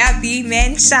 Shaya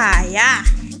B-Man,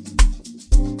 Shaya.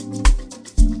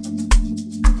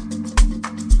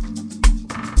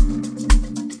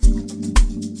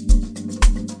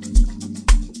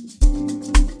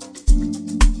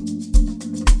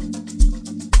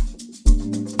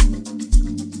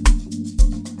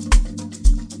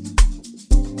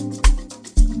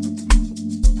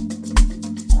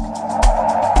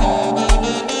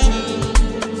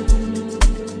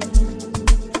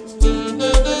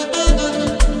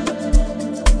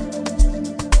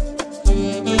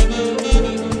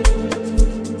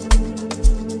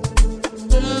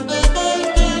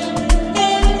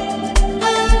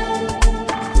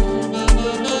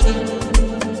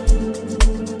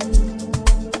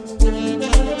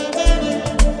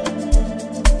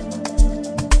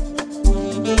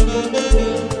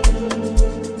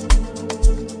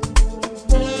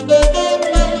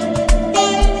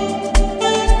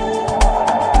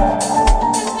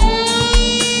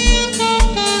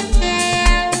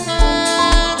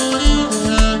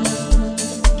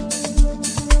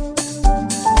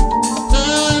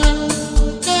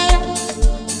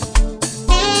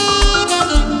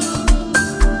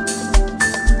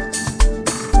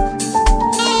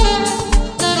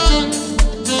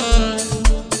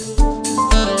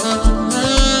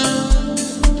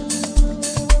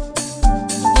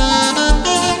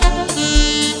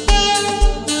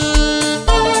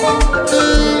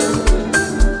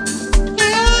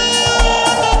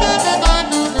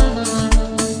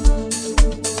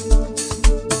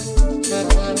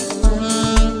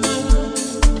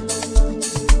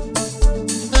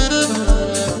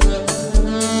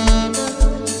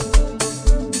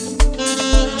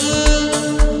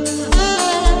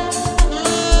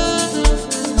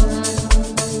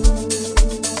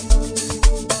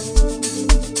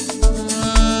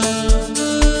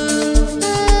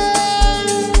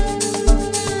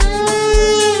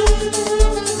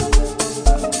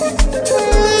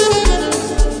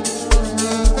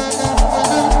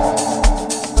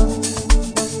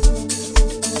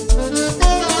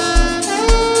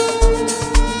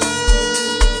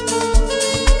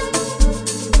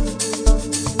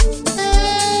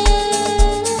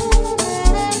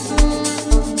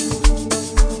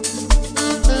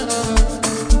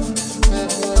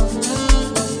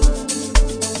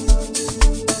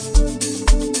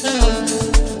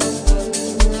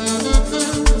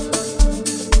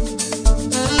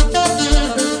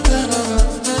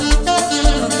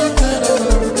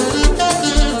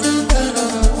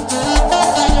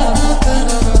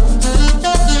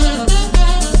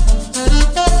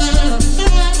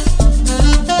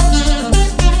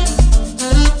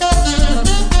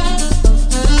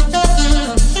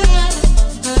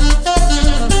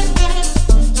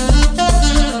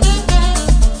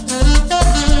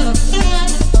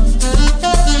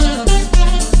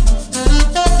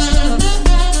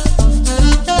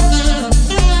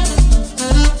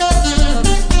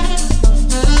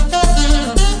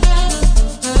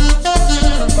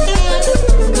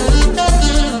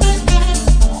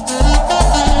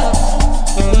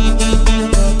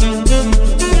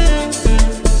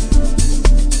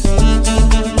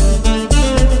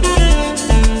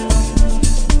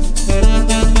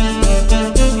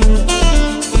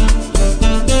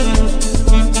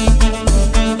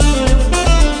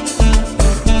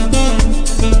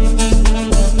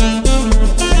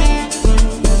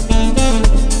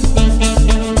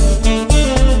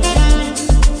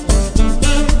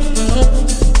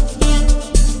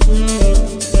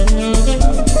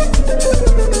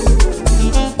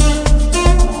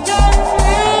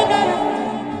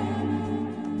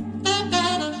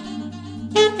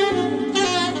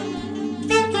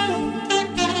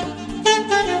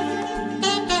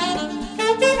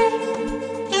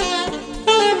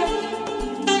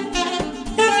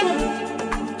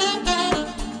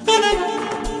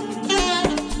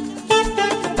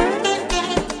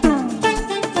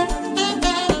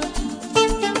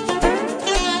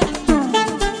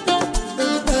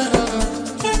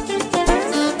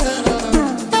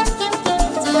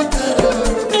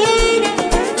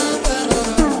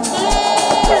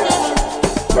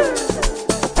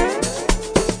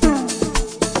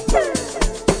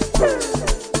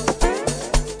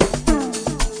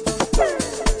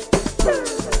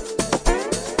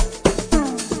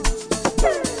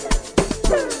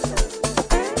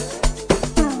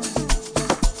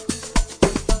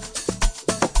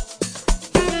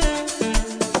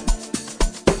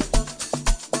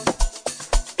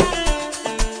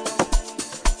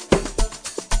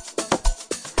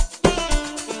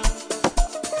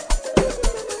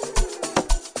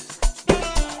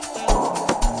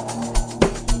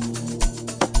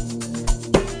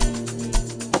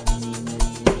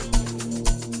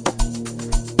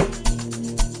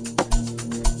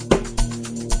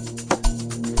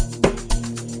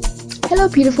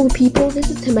 beautiful people, this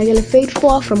is Temagele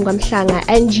Faithful from Gamhlanga,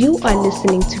 and you are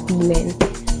listening to B-Men.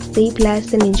 Stay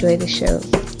blessed and enjoy the show.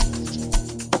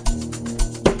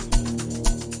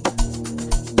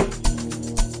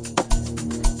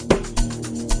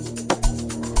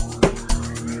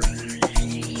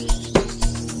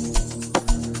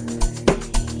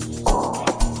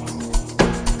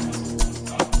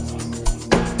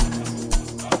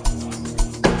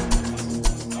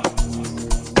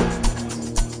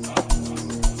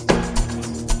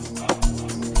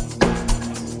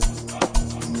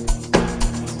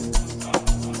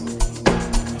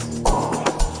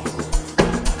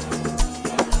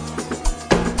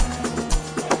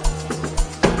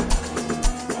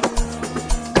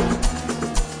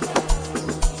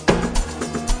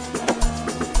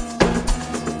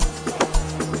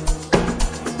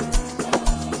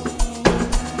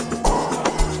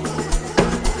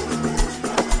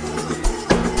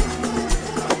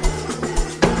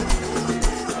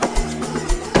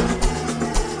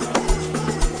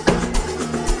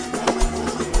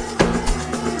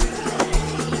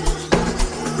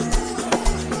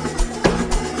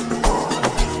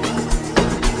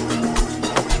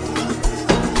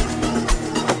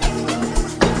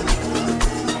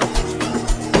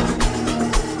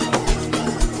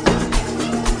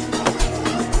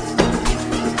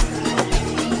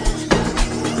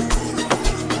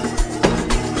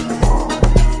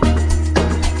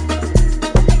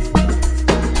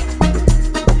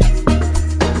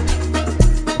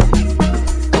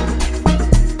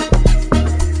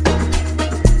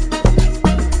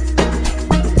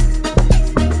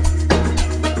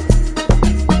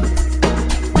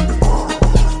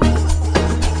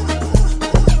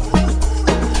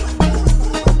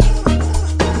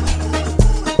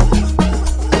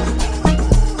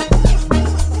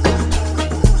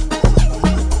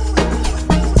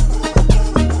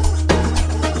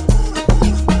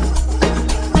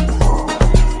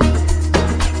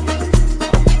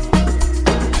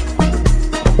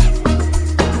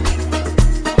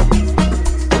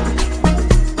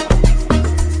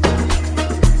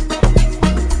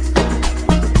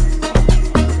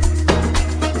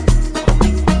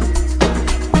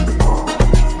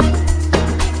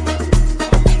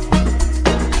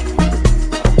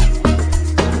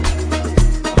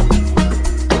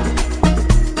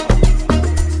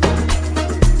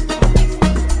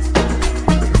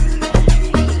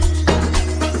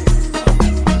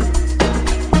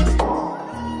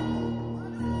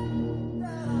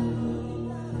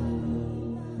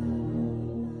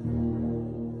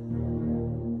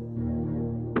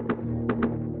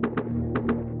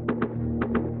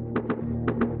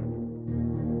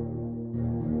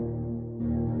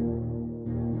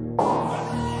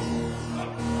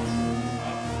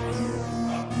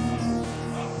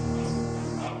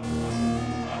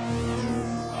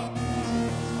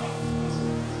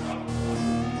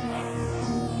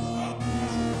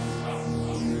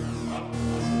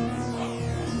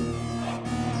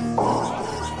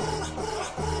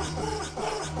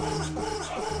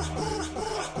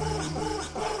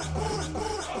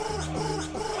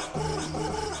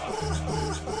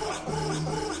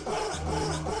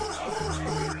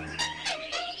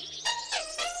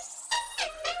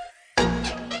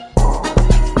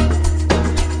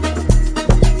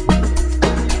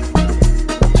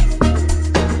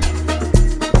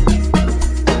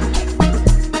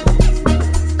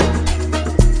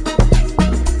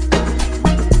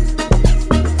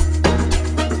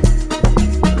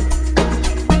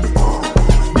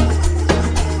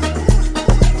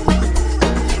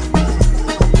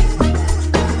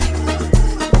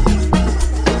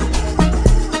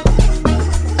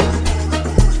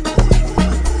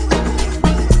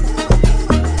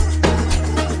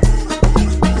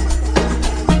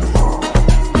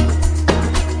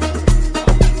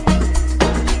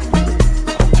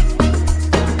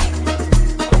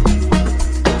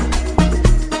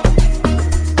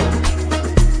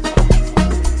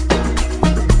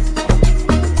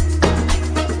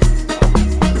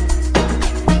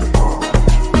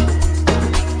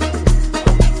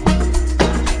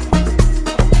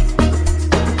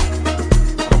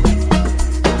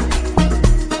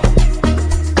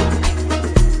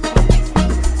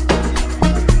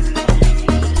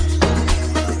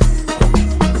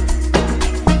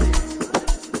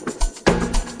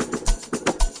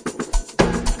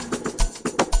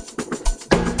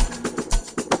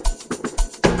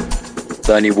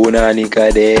 sanibonani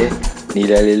kade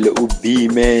nilalele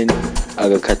uB-Man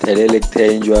akakhathalele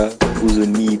kuthenjwa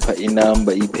uzonipha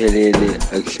inamba iphelele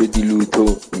akushoti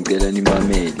lutho ngicela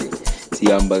nimamele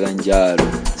sihamba kanjalo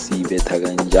sibetha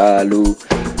kanjalo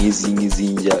ngezinye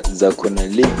izinja zakhona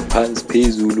le phansi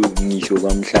phezulu ngisho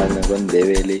kwamhlanga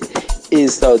kwaNdebele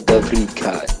eSouth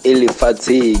Africa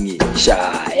elefatheni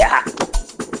shaya.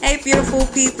 Hey beautiful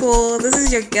people, this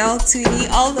is your girl Tuli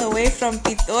all the way from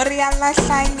Pretoria,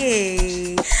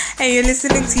 Lahlange. And you're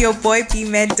listening to your boy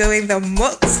B-Man doing the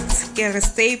most. Gonna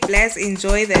stay blessed,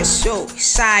 enjoy the show.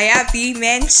 Shaya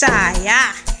B-Man,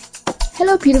 Shaya.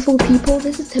 Hello beautiful people,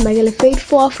 this is Temagele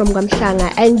Faithful from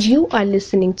Gamhlanga and you are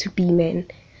listening to B-Man.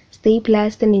 Stay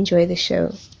blessed and enjoy the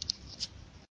show.